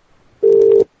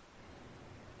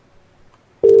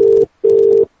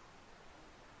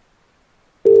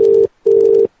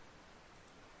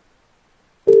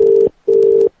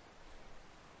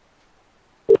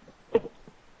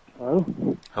 Hello?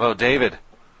 Hello, David.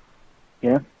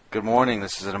 Yeah? Good morning.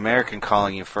 This is an American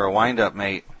calling you for a wind-up,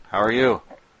 mate. How are you?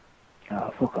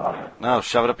 Oh, fuck off. No,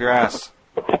 shove it up your ass.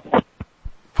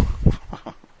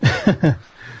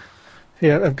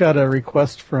 Yeah, I've got a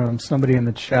request from somebody in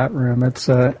the chat room. It's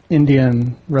an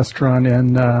Indian restaurant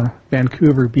in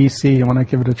Vancouver, BC. You want to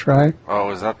give it a try? Oh,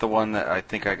 is that the one that I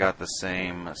think I got the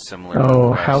similar Oh,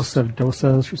 request? House of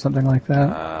Dosas or something like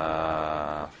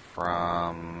that?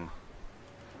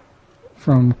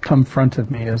 From Come Front of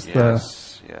Me is Yes.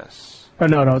 Oh,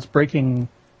 no, it's Breaking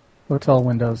Hotel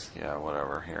Windows. Yeah,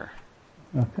 whatever. Here.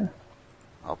 Okay.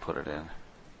 I'll put it in.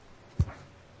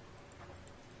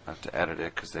 have to edit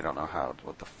it because they don't know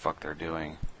what the fuck they're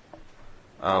doing.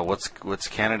 What's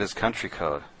Canada's country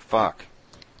code? Fuck.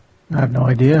 I have no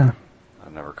idea.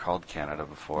 I've never called Canada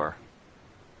before.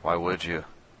 Why would you?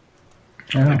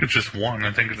 I think it's just one.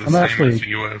 I think it's the same as the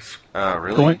U.S.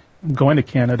 Really? Going to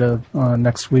Canada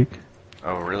next week.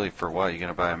 Oh, really? For what? You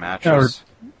gonna buy a mattress?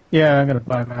 Yeah, I'm gonna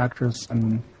buy a mattress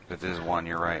and. It is one.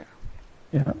 You're right.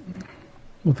 Yeah,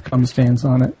 with cum stains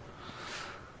on it.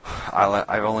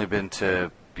 I've only been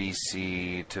to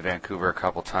BC, to Vancouver a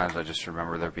couple times. I just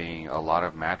remember there being a lot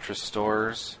of mattress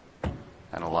stores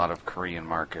and a lot of Korean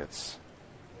markets.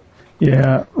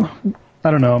 Yeah,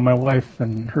 I don't know. My wife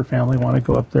and her family want to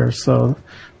go up there, so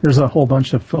there's a whole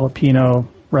bunch of Filipino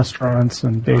restaurants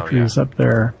and bakeries up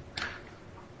there.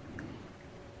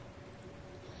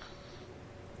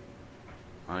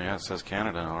 Oh yeah, it says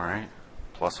Canada, all right.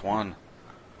 +1.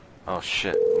 Oh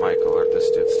shit, Michael, or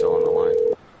this dude's still on the line.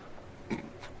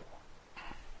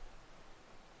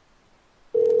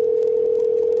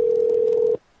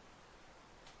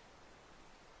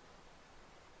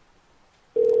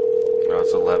 No,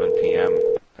 it's 11 p.m.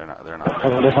 They're not.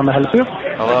 Hello, can I help you?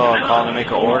 Hello, I'm calling to make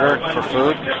an order for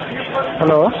food.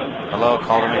 Hello? Hello,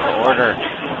 call to make an order.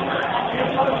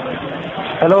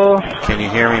 Hello? Can you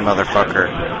hear me, motherfucker?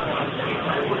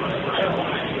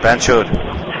 Banchud.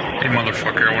 Hey,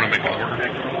 motherfucker, I want to make an order.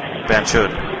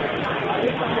 Banchud.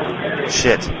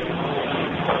 Shit.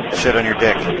 Shit on your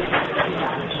dick.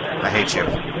 I hate you.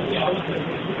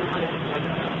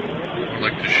 I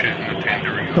like to shit in the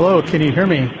tandoori. Hello, can you hear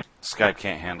me? Skype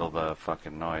can't handle the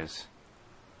fucking noise.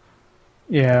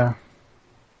 Yeah.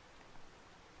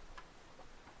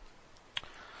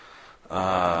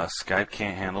 Skype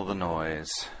can't handle the noise.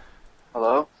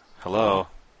 Hello? Hello?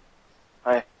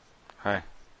 Hi. Hi.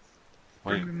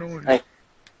 What are you... Hey.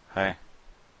 Hi.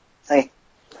 Hey.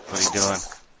 What are you doing?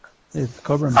 It's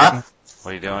Cobra. Huh?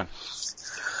 What are you doing?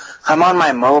 I'm on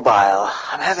my mobile.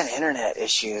 I'm having internet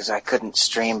issues. I couldn't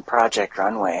stream Project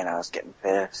Runway and I was getting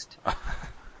pissed.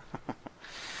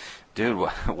 Dude,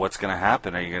 what's going to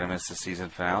happen? Are you going to miss the season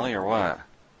finale or what?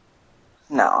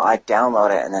 No, I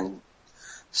download it and then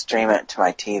stream it to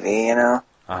my TV, you know?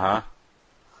 Uh-huh.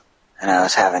 And I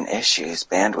was having issues,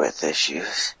 bandwidth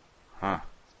issues. Huh.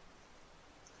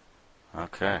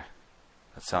 Okay.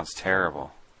 That sounds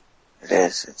terrible. It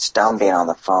is. It's dumb being on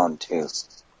the phone, too.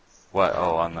 What?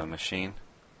 Oh, on the machine?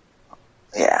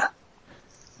 Yeah.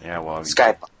 Yeah, well...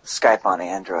 Skype on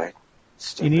Android.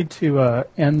 Stupid. You need to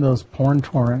end those porn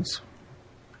torrents.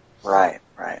 Right.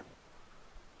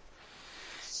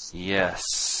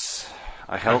 Yes.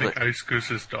 I held think Ice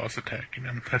Goose is DOS attacking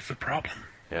him. That's the problem.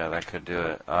 Yeah, that could do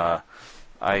it.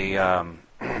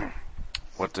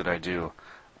 What did I do?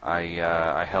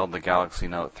 I held the Galaxy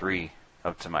Note 3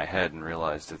 up to my head and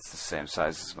realized it's the same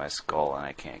size as my skull and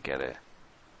I can't get it.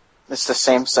 It's the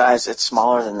same size. It's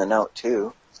smaller than the Note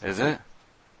 2. Is it?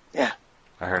 Yeah.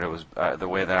 I heard it was, the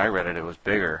way that I read it, it was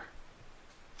bigger.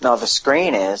 No, the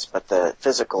screen is, but the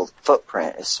physical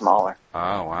footprint is smaller.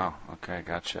 Oh, wow. Okay,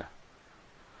 gotcha.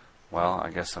 Well,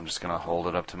 I guess I'm just going to hold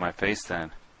it up to my face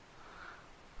then.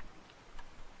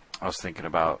 I was thinking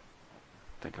about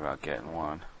getting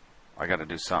one. I got to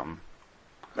do something.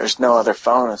 There's no other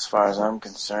phone as far as I'm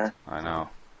concerned. I know.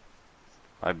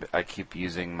 I keep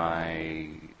using my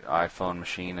iPhone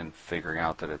machine and figuring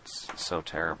out that it's so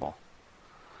terrible.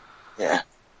 Yeah.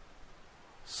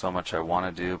 So much I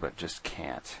want to do, but just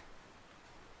can't.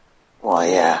 Well,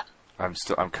 yeah. I'm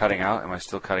cutting out. Am I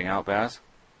still cutting out, Baz?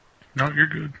 No, you're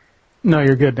good. No,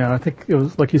 you're good now. I think it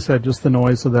was, like you said, just the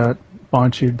noise of that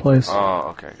Bonchud place. Oh,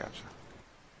 okay,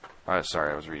 gotcha.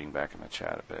 Sorry, I was reading back in the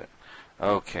chat a bit.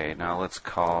 Okay, now let's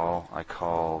call. I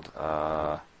called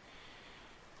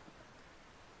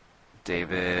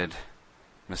David,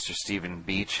 Mr. Stephen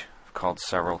Beach. I've called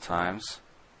several times.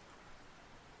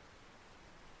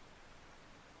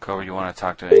 Cobra, you want to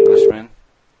talk to an Englishman?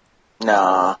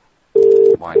 Nah.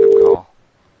 Wind up call.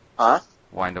 Huh?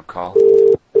 Wind up call.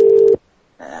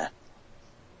 Nah.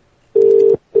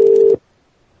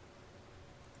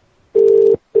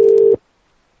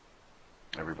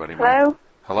 Everybody. Hello?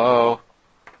 Hello?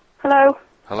 Hello?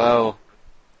 Hello?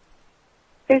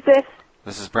 Who's this?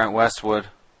 This is Brent Westwood.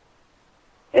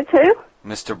 It's who?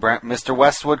 Mr.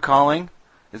 Westwood calling.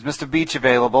 Is Mr. Beach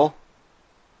available?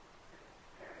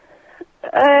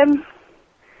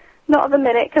 Not at the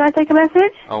minute. Can I take a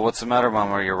message? Oh, what's the matter,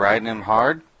 Mom? Are you riding him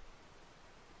hard?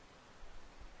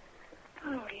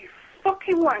 Oh, you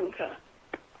fucking wanker.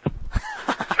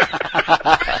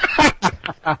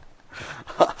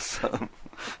 Awesome.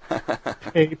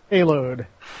 Payload.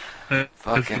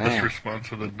 That's the best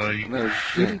response of the night. No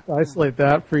shit. Isolate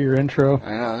that for your intro.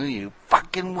 I know, you fuck.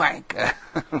 fucking wanker.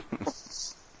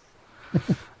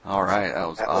 All right, that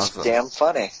was That awesome. was damn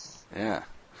funny. Yeah.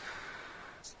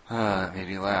 It made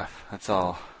me laugh. That's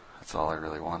all I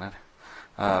really wanted.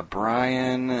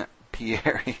 Brian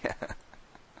Pierre.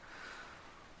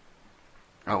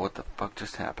 Oh, what the fuck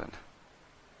just happened?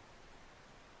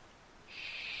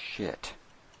 Shit.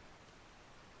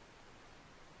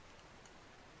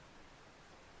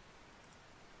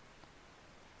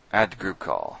 Add to group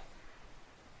call.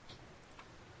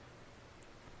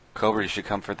 Cobra, you should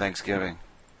come for Thanksgiving.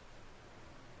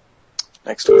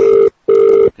 Next week.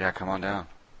 Yeah, come on down.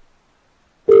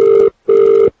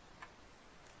 Probably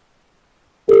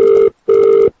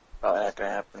not gonna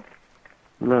happen.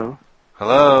 Hello?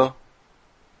 Hello?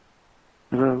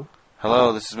 Hello?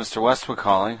 Hello, this is Mr. Westwood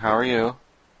calling. How are you?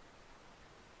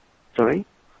 Sorry?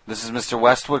 This is Mr.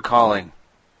 Westwood calling.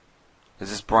 Is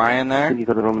this Brian there? You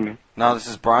got the wrong name. No, this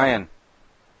is Brian.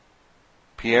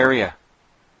 Pieria.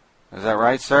 Is that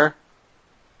right, sir?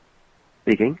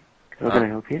 Speaking. How can I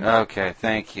help you? Okay,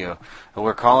 thank you.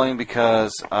 We're calling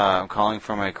because I'm calling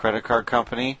from a credit card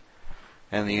company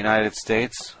in the United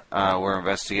States. We're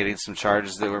investigating some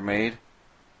charges that were made.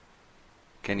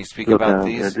 Can you speak about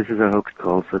these? This is a hoax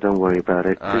call, so don't worry about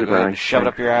it. Go ahead and shove it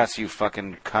up your ass, you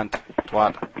fucking cunt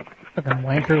twat. Fucking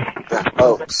wanker. The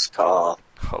hoax call.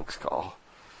 Hoax call.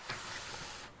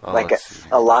 Oh, Like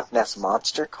a Loch Ness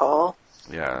Monster call?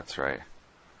 Yeah, that's right.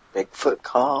 Bigfoot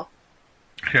call?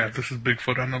 Yeah, this is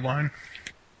Bigfoot on the line.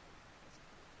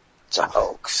 It's a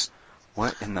hoax.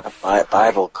 What in the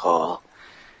Bible call?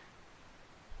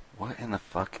 What in the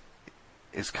fuck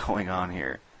is going on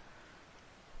here?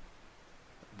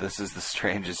 This is the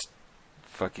strangest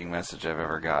fucking message I've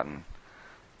ever gotten.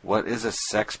 What is a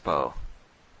sexpo?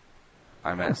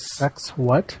 I meant sex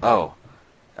what? Oh,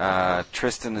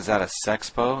 Tristan, is that a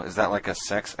sexpo? Is that like a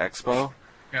sex expo?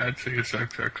 Yeah, I'd say a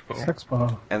sex expo.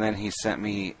 Sexpo. And then he sent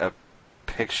me a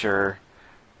picture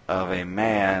of a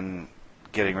man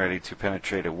getting ready to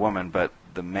penetrate a woman, but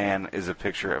the man is a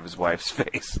picture of his wife's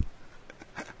face.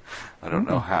 I don't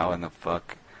know how in the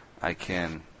fuck I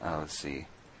can. Let's see.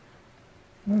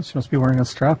 Oh, she must be wearing a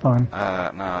strap on. No,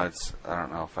 I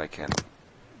don't know if I can.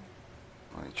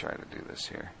 Let me try to do this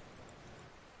here.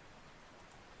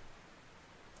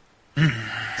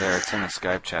 There, it's in the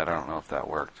Skype chat. I don't know if that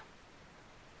worked.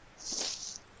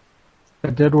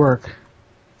 It did work.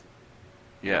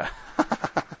 Yeah.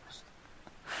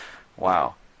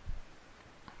 Wow.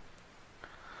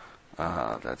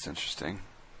 That's interesting.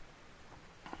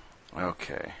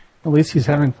 Okay. At least he's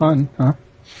having fun, huh?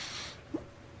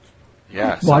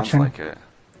 Yeah, sounds watching. like it.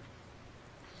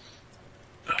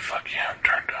 The fuck yeah, I'm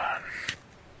turned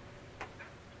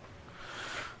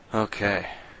on. Okay.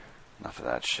 Enough of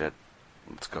that shit.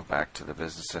 Let's go back to the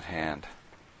business at hand.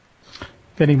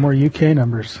 Getting more UK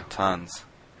numbers. Tons.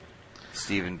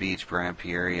 Stephen Beach, Brian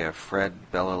Pieria,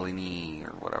 Fred Bellini,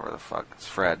 or whatever the fuck. It's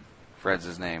Fred. Fred's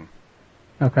his name.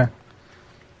 Okay.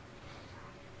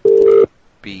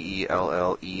 Bellenie.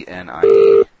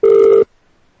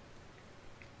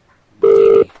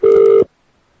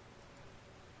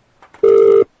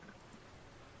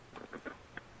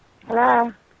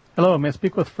 Hello. Hello, may I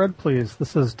speak with Fred, please?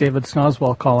 This is David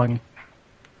Snoswell calling.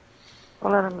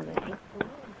 Hold on a minute.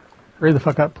 Hurry the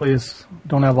fuck up, please.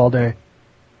 Don't have all day.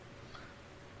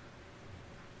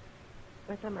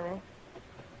 Wait a minute.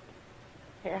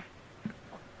 Here.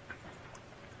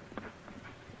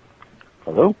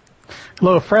 Hello?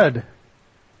 Hello, Fred.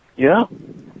 Yeah?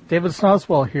 David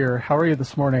Snoswell here. How are you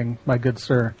this morning, my good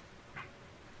sir?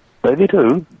 David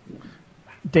who?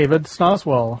 David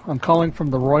Snoswell. I'm calling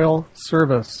from the Royal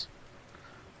Service.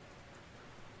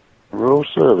 Royal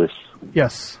Service?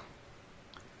 Yes.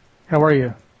 How are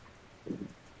you?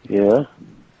 Yeah?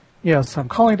 Yes, I'm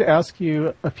calling to ask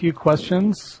you a few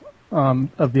questions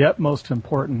of the utmost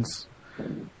importance.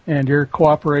 And your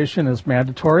cooperation is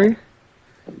mandatory.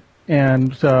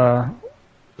 And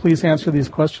please answer these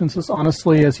questions as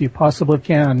honestly as you possibly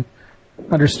can.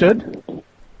 Understood?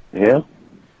 Yeah?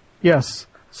 Yes.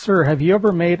 Sir, have you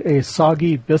ever made a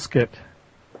soggy biscuit?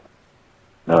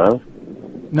 No?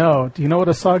 No. Do you know what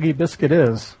a soggy biscuit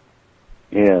is?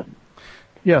 Yeah.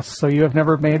 Yes. So you have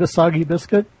never made a soggy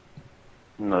biscuit?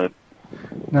 No.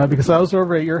 No, because I was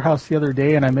over at your house the other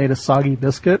day and I made a soggy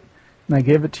biscuit and I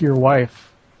gave it to your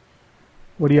wife.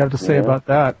 What do you have to say about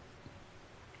that?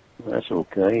 That's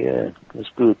okay, yeah. That's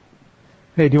good.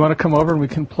 Hey, do you want to come over and we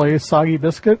can play soggy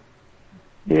biscuit?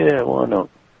 Yeah, why not?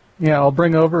 Yeah, I'll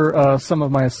bring over some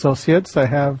of my associates. I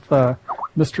have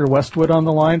Mr. Westwood on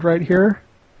the line right here.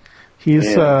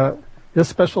 He's his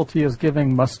specialty is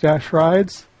giving mustache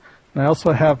rides. And I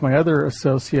also have my other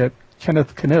associate,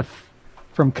 Kenneth Kniff,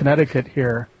 from Connecticut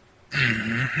here.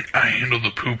 I handle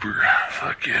the pooper.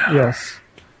 Fuck yeah. Yes.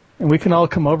 And we can all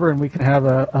come over and we can have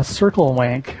a circle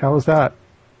wank. How is that?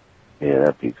 Yeah,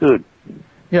 that'd be good.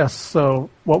 Yes, so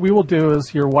what we will do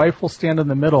is your wife will stand in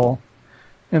the middle,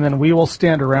 and then we will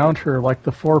stand around her like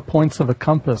the 4 points of a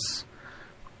compass.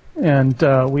 And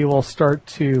we will start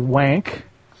to wank,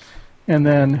 and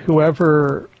then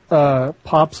whoever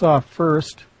pops off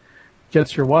first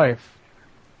gets your wife.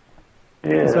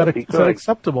 Yeah, is that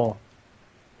acceptable?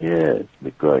 Yeah, it'd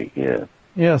be great, yeah.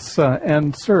 Yes,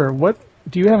 and sir,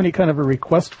 do you have any kind of a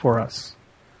request for us?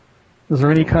 Is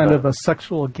there any kind of a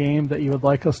sexual game that you would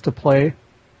like us to play?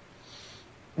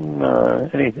 No,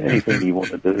 anything you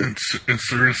want to do. And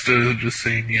sir, instead of just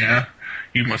saying yeah,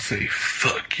 you must say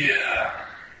fuck yeah.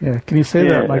 Yeah, can you say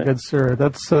that, my good sir?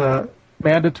 That's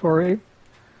mandatory,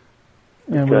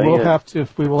 and we will have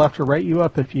to write you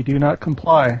up if you do not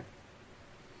comply.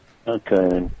 Okay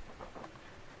then.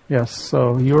 Yes,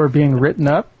 so you are being written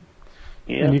up,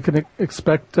 and you can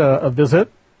expect a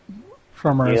visit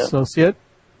from our associate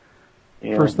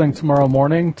first thing tomorrow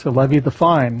morning to levy the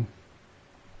fine.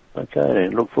 Okay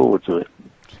then, look forward to it.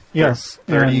 Yes,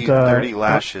 30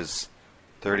 lashes.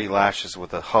 30 lashes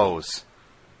with a hose.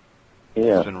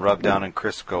 Yeah. It's been rubbed down in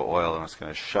Crisco oil, and it's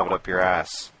going to shove it up your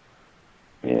ass.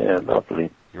 Yeah,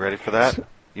 lovely. You ready for that?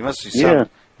 You must be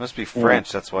must be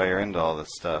French. That's why you're into all this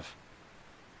stuff.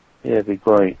 Yeah, it'd be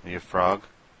great. Are you a frog?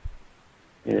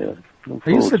 Yeah.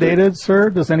 Are you sedated, sir?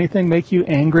 Does anything make you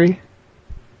angry?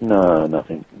 No,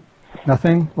 nothing.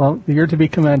 Nothing? Well, you're to be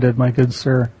commended, my good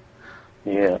sir.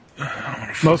 Yeah.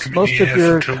 Most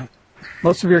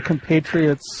of your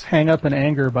compatriots hang up in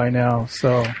anger by now,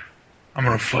 so I'm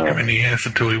gonna fuck him in the ass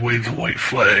until he waves a white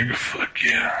flag. Fuck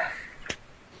yeah.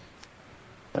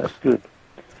 That's good.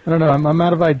 I don't know. I'm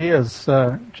out of ideas.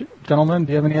 Gentlemen,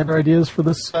 do you have any other ideas for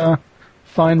this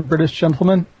fine British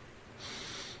gentleman?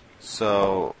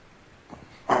 So,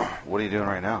 what are you doing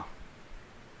right now?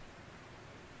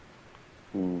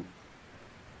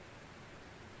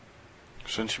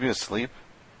 Shouldn't you be asleep?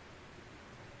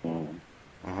 Can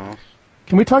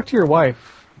we talk to your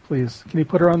wife, please? Can you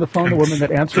put her on the phone, the woman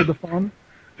that answered the phone?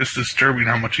 It's disturbing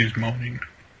how much he's moaning.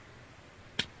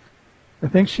 I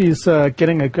think she's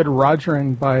getting a good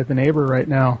rogering by the neighbor right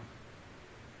now.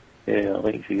 Yeah, I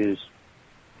think she is.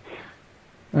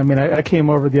 I mean, I came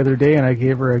over the other day and I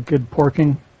gave her a good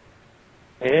porking.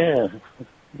 Yeah.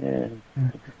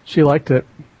 She liked it.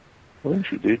 I think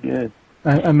she did, yeah.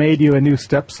 I made you a new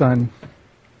stepson.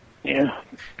 Yeah.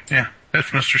 Yeah, that's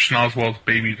Mr. Snoswell's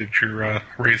baby that you're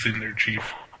raising there,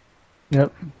 Chief.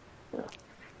 Yep.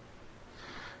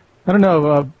 I don't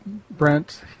know,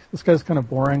 Brent. This guy's kind of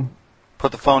boring.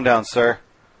 Put the phone down, sir.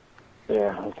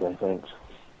 Yeah, okay, thanks.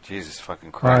 Jesus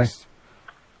fucking Christ.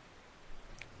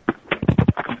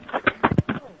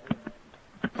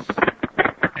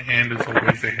 And as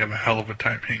always, they have a hell of a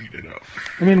time hanging it up.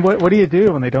 I mean, what do you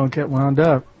do when they don't get wound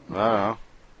up? I don't know.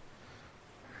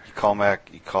 You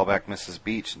call back Mrs.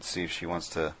 Beach and see if she wants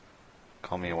to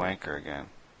call me a wanker again.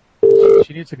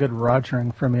 She needs a good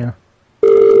rogering from you.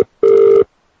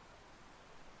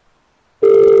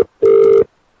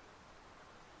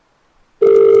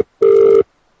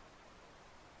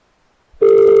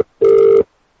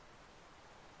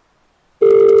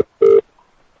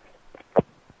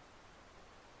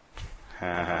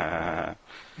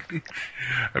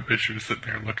 I bet you were sitting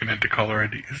there looking into caller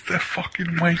ID. Is that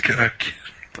fucking wanker?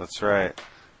 That's right.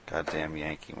 Goddamn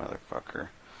Yankee motherfucker.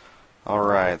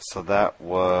 Alright, so that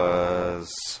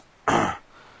was...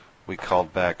 we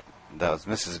called back... That was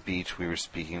Mrs. Beach we were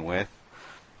speaking with.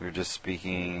 We were just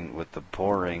speaking with the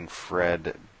boring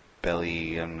Fred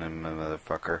Belly and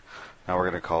motherfucker. Now we're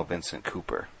going to call Vincent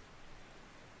Cooper.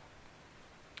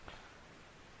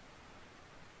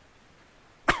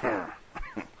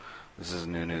 This is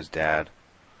Nunu's dad.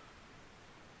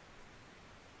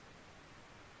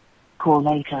 Call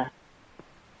later.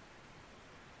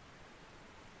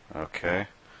 Okay.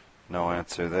 No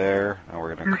answer there. Now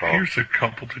we're going to call... Here's a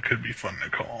couple that could be fun to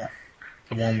call.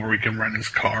 The one where we can rent his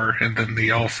car, and then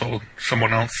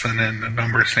someone else sent in a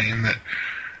number saying that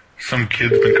some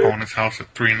kid's been calling his house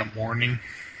at 3 in the morning,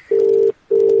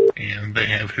 and they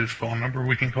have his phone number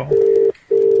we can call.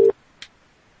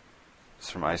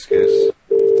 It's from Ice Goose.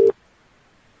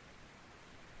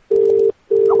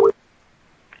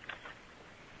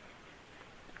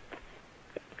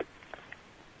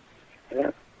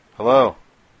 Yeah. Hello.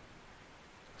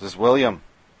 Is this William?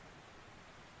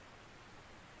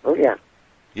 Oh, yeah.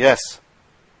 Yes.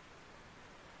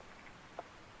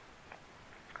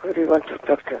 Who do you want to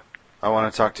talk to? I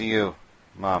want to talk to you,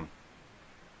 Mom.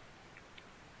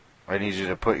 I need you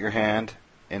to put your hand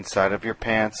inside of your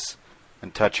pants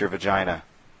and touch your vagina.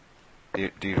 Do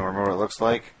you remember what it looks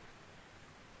like?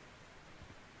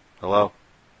 Hello?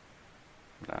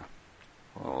 No.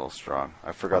 A little strong.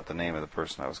 I forgot the name of the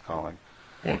person I was calling.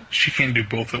 Well, she can't do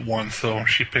both at once, so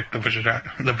she picked the vagina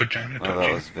touching. Oh,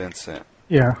 that was Vincent.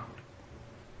 Yeah.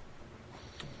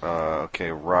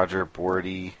 Okay, Roger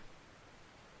Bordy.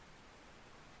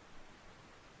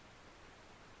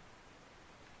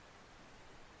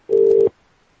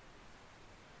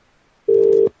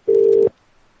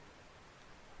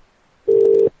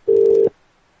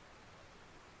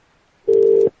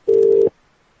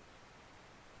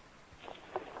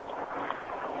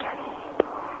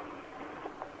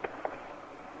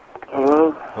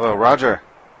 Hello, Roger.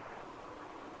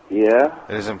 Yeah?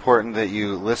 It is important that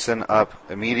you listen up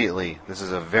immediately. This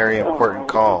is a very important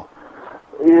call.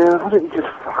 Yeah, why don't you just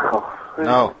fuck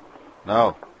off?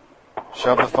 No.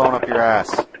 Shove the phone up your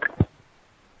ass.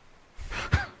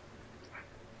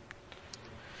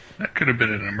 That could have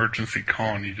been an emergency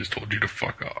call and he just told you to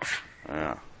fuck off.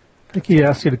 Yeah. I think he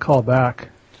asked you to call back.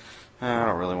 I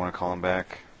don't really want to call him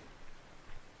back.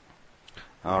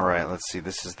 Alright, let's see.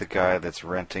 This is the guy that's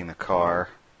renting the car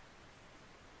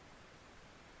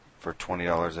for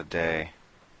 $20 a day.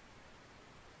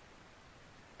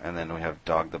 And then we have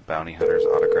Dog the Bounty Hunter's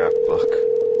autographed book.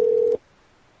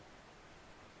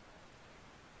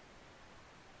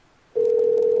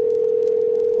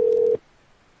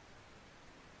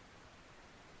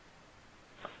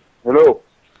 Hello?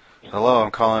 Hello,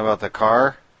 I'm calling about the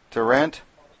car to rent.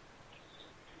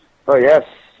 Oh, yes.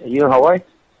 Are you in Hawaii?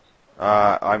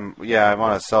 I'm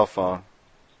on a cell phone.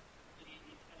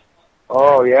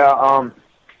 Oh, yeah,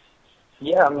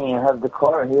 yeah, I mean, I have the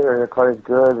car here. The car is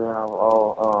good,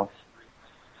 and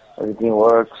everything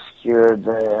works, good.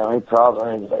 The only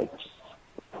problem is, like,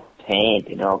 paint,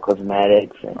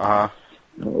 cosmetics, and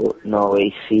no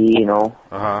AC,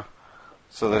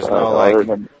 So there's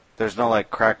no, like,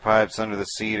 crack pipes under the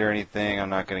seat or anything? I'm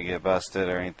not going to get busted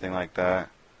or anything like that?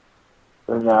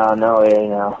 No way,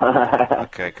 no.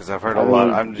 Okay, because I've heard a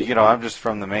lot. I'm just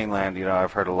from the mainland.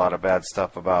 I've heard a lot of bad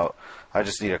stuff about. I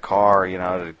just need a car,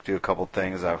 to do a couple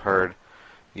things. I've heard,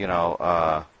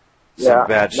 some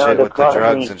bad shit with the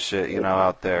drugs and shit,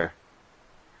 out there.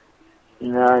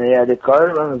 No, yeah, the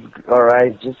car runs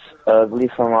alright, just ugly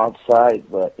from outside,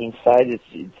 but inside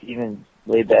it's even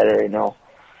way better,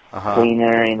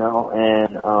 cleaner,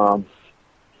 and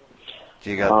do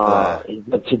you got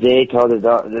but today all the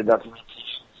documentation.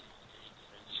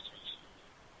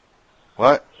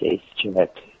 What? Safe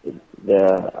check.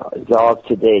 It's all up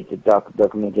to date, the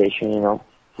documentation,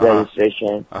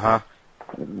 registration.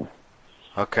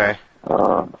 Okay.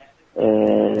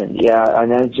 And yeah,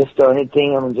 and then just the only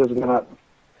thing, I'm just gonna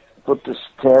put the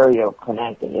stereo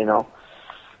connected, You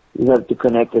have to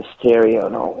connect the stereo,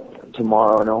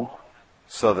 tomorrow,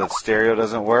 So the stereo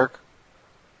doesn't work?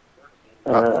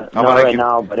 Not right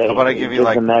now, but how about I give you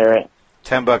like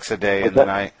 $10 a day, and then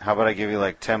how about I give you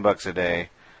like $10 a day,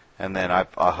 and then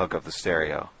I'll hook up the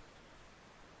stereo.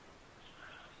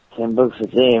 $10 a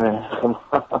day, man. Come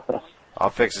on. I'll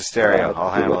fix the stereo.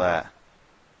 I'll handle that.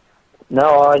 No,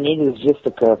 all I need is just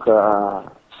a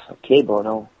cable,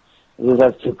 no. You just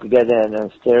have to get a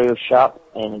stereo shop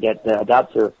and get the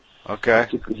adapter. Okay.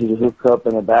 To hook up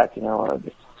in the back,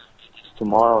 just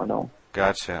tomorrow,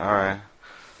 Gotcha. All right.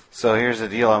 So here's the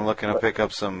deal. I'm looking to pick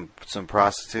up some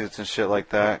prostitutes and shit like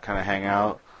that, kind of hang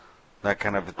out, that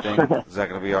kind of a thing. Is that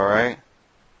going to be all right?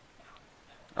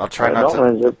 I'll try not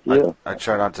to. I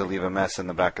try not to leave a mess in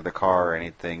the back of the car or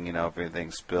anything. If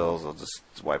anything spills, I'll just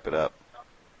wipe it up.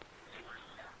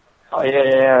 Oh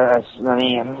yeah. I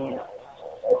mean,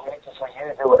 just for you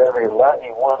to do whatever you want.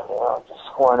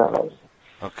 Just want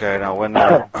to. Okay. Now, when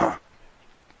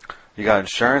you got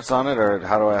insurance on it, or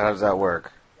how does that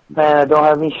work? Man, I don't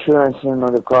have insurance in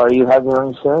the car. You have your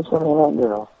insurance on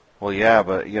it, Well, yeah,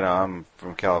 but I'm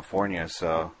from California,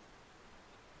 so.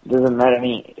 Doesn't matter. I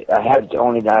mean, I have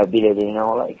only diabetes,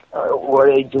 what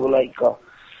I do,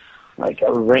 I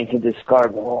rented this car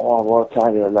all the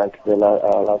time. Like the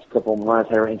last couple of months,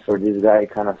 I rented for this guy.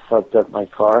 Kind of fucked up my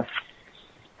car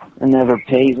and never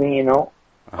pays me.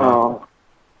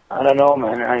 I don't know,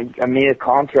 man. I made a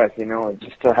contract. I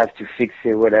just still have to fix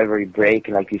it. Whatever you break,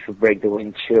 like if you break the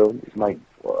windshield, it's my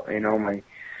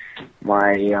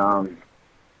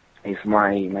if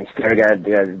my stereo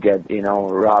get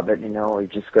robbed, you're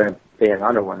just gonna pay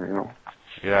another one,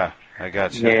 Yeah, I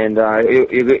got you. And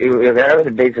if there was a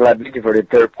basic liability for the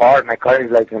third part, my car is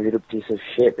like a little piece of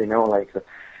shit,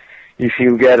 if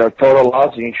you get a total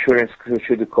loss, the insurance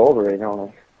should cover it,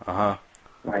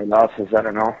 My losses, I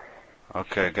don't know.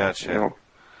 Okay, gotcha.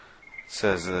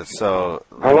 Says that so.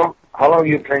 How long are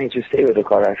you planning to stay with the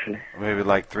car, actually? Maybe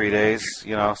like 3 days,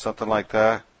 something like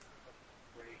that.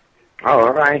 Oh,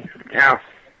 all right. Yeah.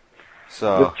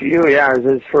 So. Good to you, yeah.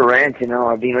 It's for rent,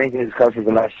 I've been renting this car for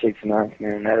the last 6 months,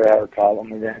 man. Never had a problem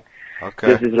with that. Okay.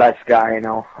 This is the last guy, as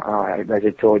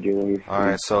I told you. All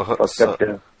right, so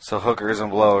hookers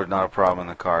and blow are not a problem in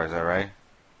the car, is that right?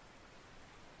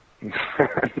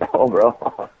 No,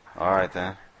 bro. All right,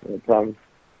 then. No problem.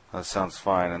 That sounds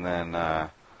fine. And then,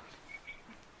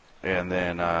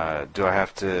 do I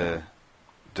have to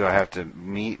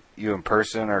meet you in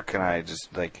person, or can I just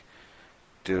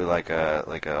do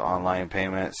a online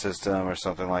payment system or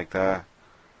something like that?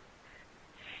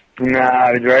 Nah,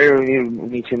 I'd rather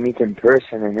meet in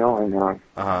person,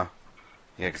 Yeah,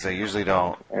 because I usually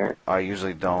don't. I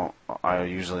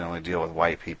usually only deal with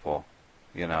white people,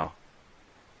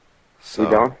 So, you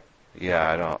don't?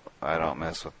 Yeah, I don't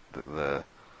mess with the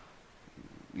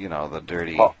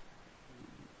dirty,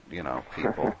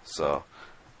 people. So,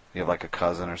 you have a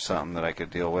cousin or something that I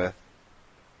could deal with?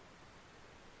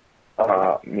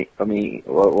 What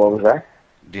was that?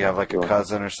 Do you have a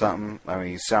cousin or something? I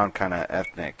mean, you sound kind of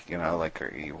ethnic,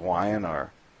 are you Hawaiian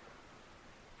or?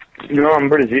 No, I'm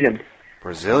Brazilian.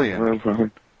 Brazilian?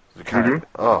 Mm-hmm. Kind of,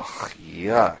 oh,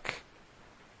 yuck.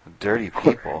 Dirty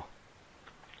people.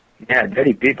 Yeah,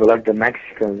 dirty people like the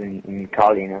Mexicans in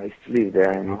Cali, I used to live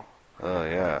there, Oh,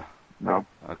 yeah. No.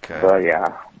 Okay. But,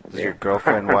 yeah. Is your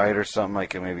girlfriend white or something? I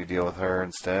can maybe deal with her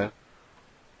instead?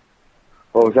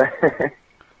 What was that?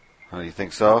 Oh, you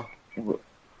think so?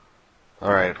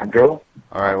 All right. A girl?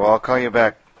 All right, well, I'll call you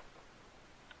back.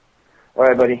 All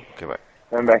right, buddy. Okay, bye.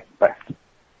 I'm back. Bye.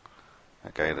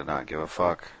 That guy did not give a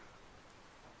fuck.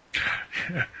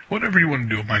 Yeah, whatever you want to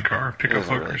do with my car. Pick up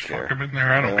hookers, fuck them in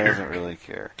there. I don't care. He doesn't really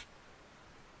care.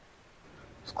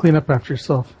 Just clean up after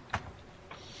yourself.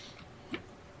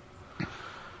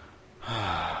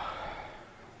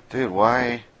 Dude,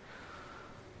 why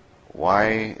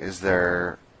is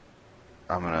there...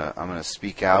 I'm gonna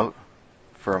speak out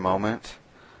for a moment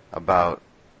about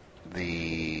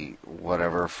the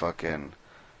whatever fucking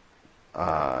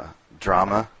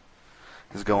drama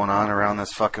is going on around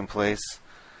this fucking place.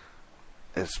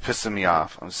 It's pissing me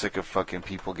off. I'm sick of fucking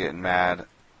people getting mad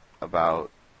about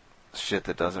shit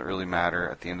that doesn't really matter.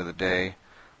 At the end of the day,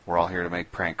 we're all here to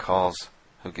make prank calls.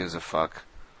 Who gives a fuck?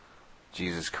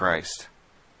 Jesus Christ.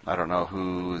 I don't know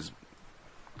who's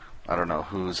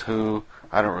who.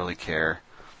 I don't really care.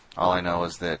 All I know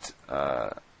is that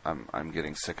I'm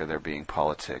getting sick of there being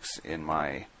politics in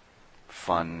my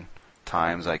fun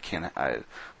times.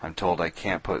 I'm told I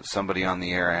can't put somebody on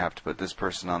the air. I have to put this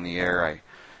person on the air. I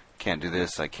can't do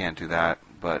this. I can't do that.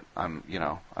 But I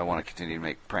want to continue to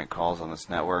make prank calls on this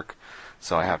network,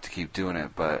 so I have to keep doing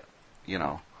it. But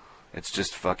it's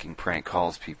just fucking prank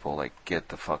calls, people. Get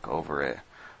the fuck over it.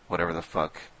 Whatever the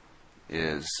fuck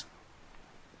is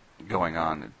going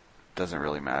on, it doesn't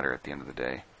really matter at the end of the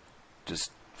day.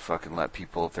 Just fucking let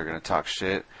people, if they're going to talk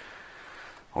shit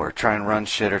or try and run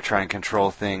shit or try and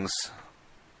control things,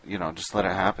 just let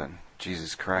it happen.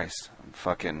 Jesus Christ.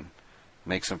 Fucking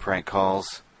make some prank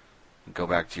calls and go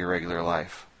back to your regular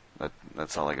life.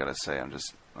 That's all I got to say.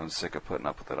 I'm sick of putting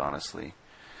up with it, honestly.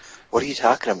 What are you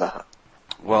talking about?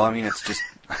 Well, I mean, it's just,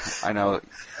 I know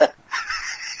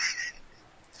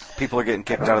people are getting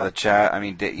kicked out of the chat. I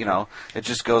mean, it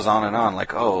just goes on and on.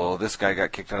 Oh, this guy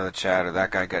got kicked out of the chat, or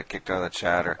that guy got kicked out of the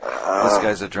chat, or this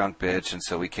guy's a drunk bitch, and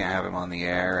so we can't have him on the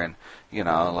air, and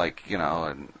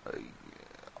and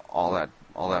all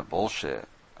that bullshit.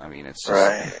 I mean, it's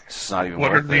just not even.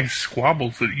 What are these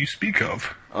squabbles that you speak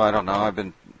of? Oh, I don't know. I've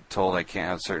been told I can't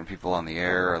have certain people on the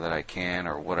air, or that I can,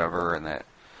 or whatever, and that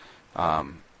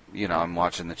I'm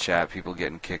watching the chat, people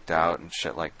getting kicked out and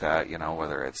shit like that.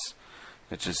 Whether it's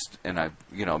just, and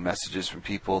messages from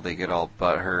people, they get all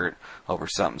butthurt over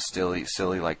something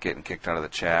silly like getting kicked out of the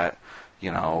chat,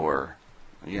 or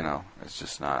it's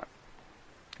just not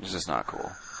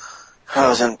cool. I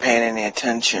wasn't paying any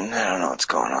attention. I don't know what's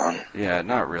going on. Yeah,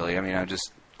 not really. I mean,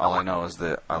 all I know is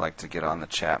that I like to get on the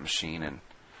chat machine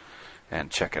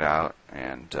and check it out,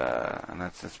 and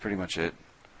that's pretty much it.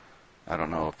 I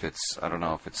don't know if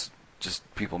it's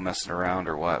just people messing around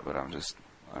or what, but I'm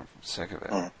sick of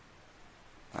it.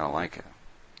 I don't like it.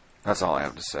 That's all I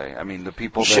have to say. I mean, the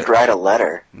people. You should write a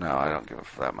letter. No, I don't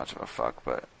give that much of a fuck,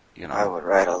 but I would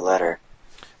write a letter.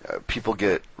 People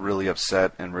get really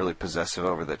upset and really possessive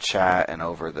over the chat and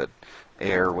over the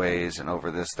airways and over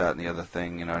this, that, and the other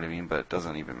thing, you know what I mean? But it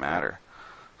doesn't even matter.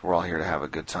 We're all here to have a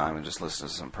good time and just listen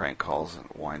to some prank calls and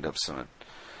wind up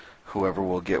whoever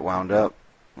will get wound up.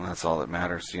 And that's all that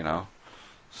matters,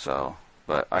 So,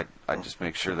 But I just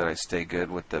make sure that I stay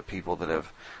good with the people that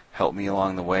have helped me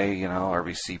along the way, you know,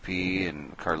 RBCP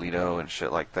and Carlito and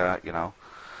shit like that, you know.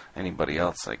 Anybody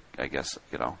else, I guess,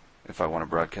 you know, if I want to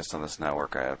broadcast on this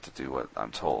network, I have to do what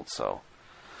I'm told, so.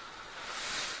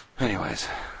 Anyways,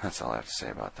 that's all I have to say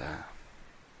about that.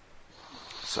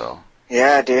 So.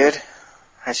 Yeah, dude.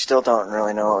 I still don't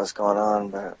really know what was going on,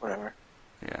 but whatever.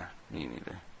 Yeah, me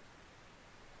neither.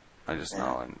 I just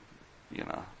know, and, you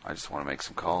know, I just want to make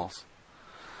some calls.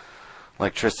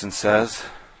 Like Tristan says.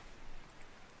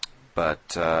 But,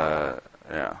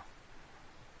 yeah.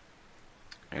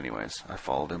 Anyways, I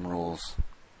followed them rules.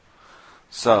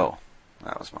 So,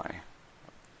 that was my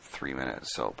 3-minute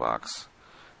soapbox.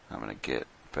 I'm going to get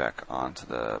back onto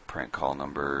the prank call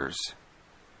numbers.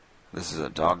 This is a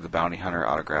Dog the Bounty Hunter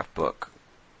autograph book.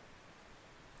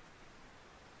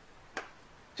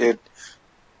 Dude,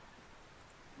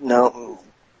 no,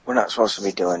 we're not supposed to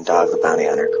be doing Dog the Bounty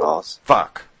Hunter calls.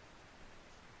 Fuck.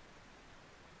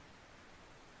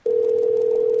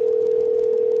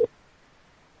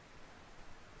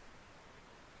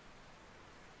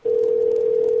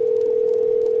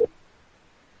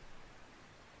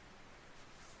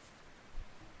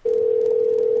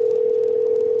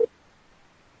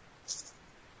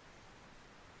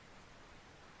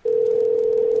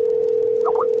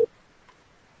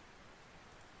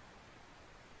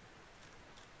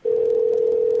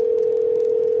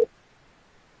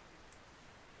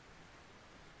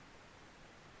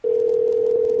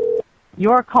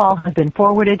 Your call has been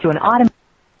forwarded to an automatic.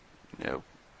 Nope.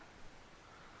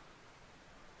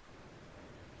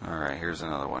 Alright, here's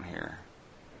another one here.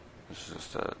 This is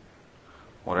just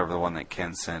whatever the one that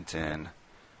Ken sent in.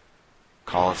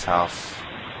 Call his house.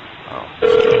 Oh.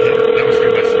 That was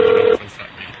from someone else. That's not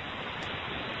me.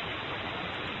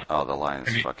 Oh, the line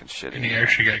is fucking shitty. And he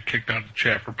actually got kicked out of the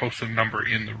chat for posting the number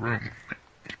in the room.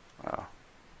 Oh.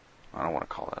 I don't want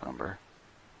to call that number.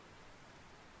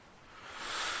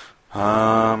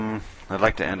 I'd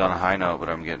like to end on a high note, but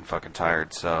I'm getting fucking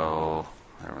tired, so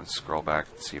everyone scroll back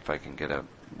and see if I can get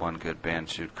one good band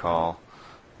shoot call.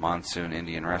 Monsoon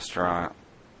Indian Restaurant.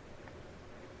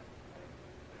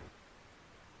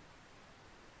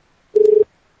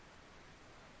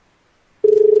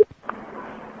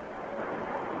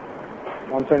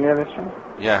 Monsoon Indian Restaurant?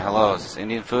 Yeah, hello, is this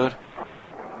Indian food?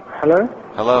 Hello?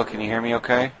 Hello, can you hear me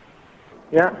okay?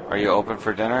 Yeah. Are you open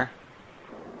for dinner?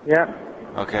 Yeah.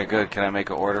 Okay, good. Can I make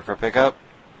an order for pickup?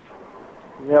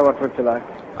 Yeah, what would you like?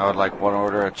 I would like one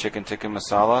order of chicken tikka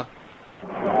masala.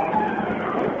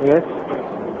 Yes.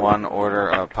 One order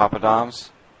of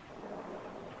papadums.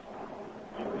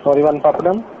 Sorry, one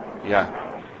papadum? Yeah.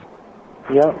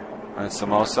 Yeah. And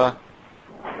samosa.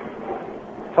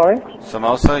 Sorry?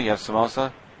 Samosa? You have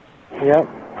samosa? Yeah.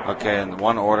 Okay, and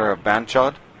one order of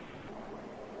banchod.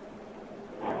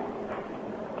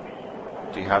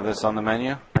 Do you have this on the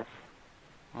menu?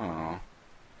 Oh,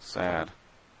 sad.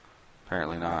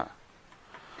 Apparently not.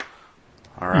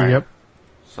 Alright. Yep.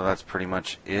 So that's pretty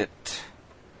much it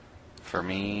for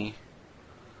me.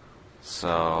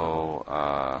 So,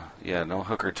 yeah, no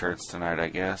hooker turds tonight, I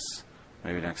guess.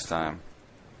 Maybe next time.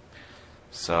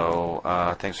 So,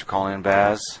 thanks for calling in,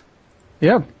 Baz.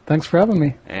 Yeah, thanks for having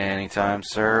me. Anytime,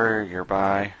 sir. You're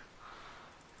by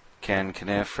Ken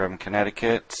Kniff from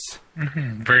Connecticut.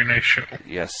 Mm-hmm. Very nice show.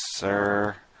 Yes,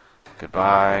 sir.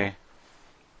 Goodbye.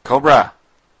 Cobra.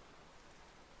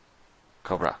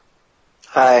 Cobra.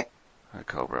 Hi.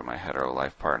 Cobra, my hetero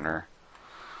life partner,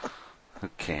 who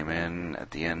came in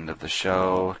at the end of the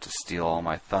show to steal all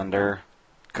my thunder.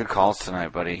 Good calls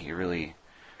tonight, buddy. You really...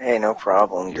 Hey, no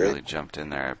problem, You dude. really jumped in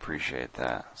there. I appreciate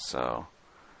that. So,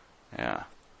 yeah.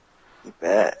 You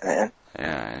bet, man.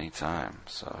 Yeah, anytime.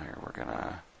 So here we're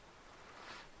gonna...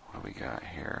 What do we got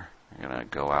here? We're gonna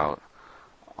go out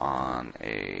on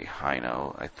a high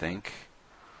note, I think.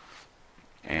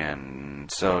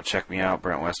 And so check me out,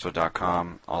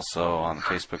 brent-westwood.com, also on the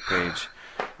Facebook page.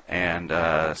 And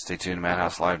stay tuned to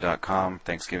madhouselive.com.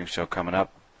 Thanksgiving show coming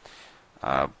up.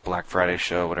 Black Friday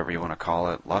show, whatever you want to call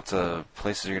it. Lots of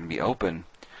places are going to be open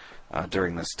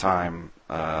during this time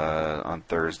on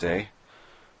Thursday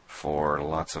for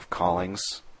lots of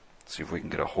callings. See if we can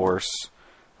get a horse.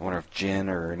 I wonder if Jin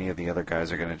or any of the other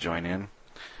guys are going to join in.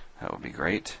 That would be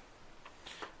great.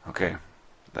 Okay,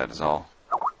 that is all.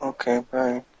 Okay,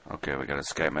 bye. Okay, we got a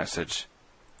Skype message.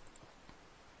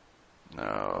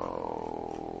 No.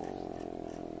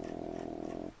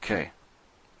 Okay.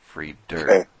 Free dirt.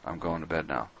 Okay. I'm going to bed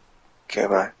now. Okay,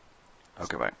 bye.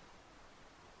 Okay, bye.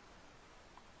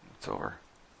 It's over.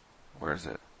 Where is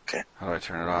it? Okay. How do I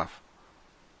turn it off?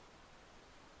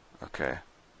 Okay.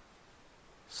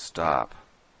 Stop.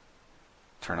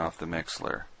 Turn off the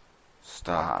Mixler.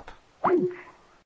 Stop.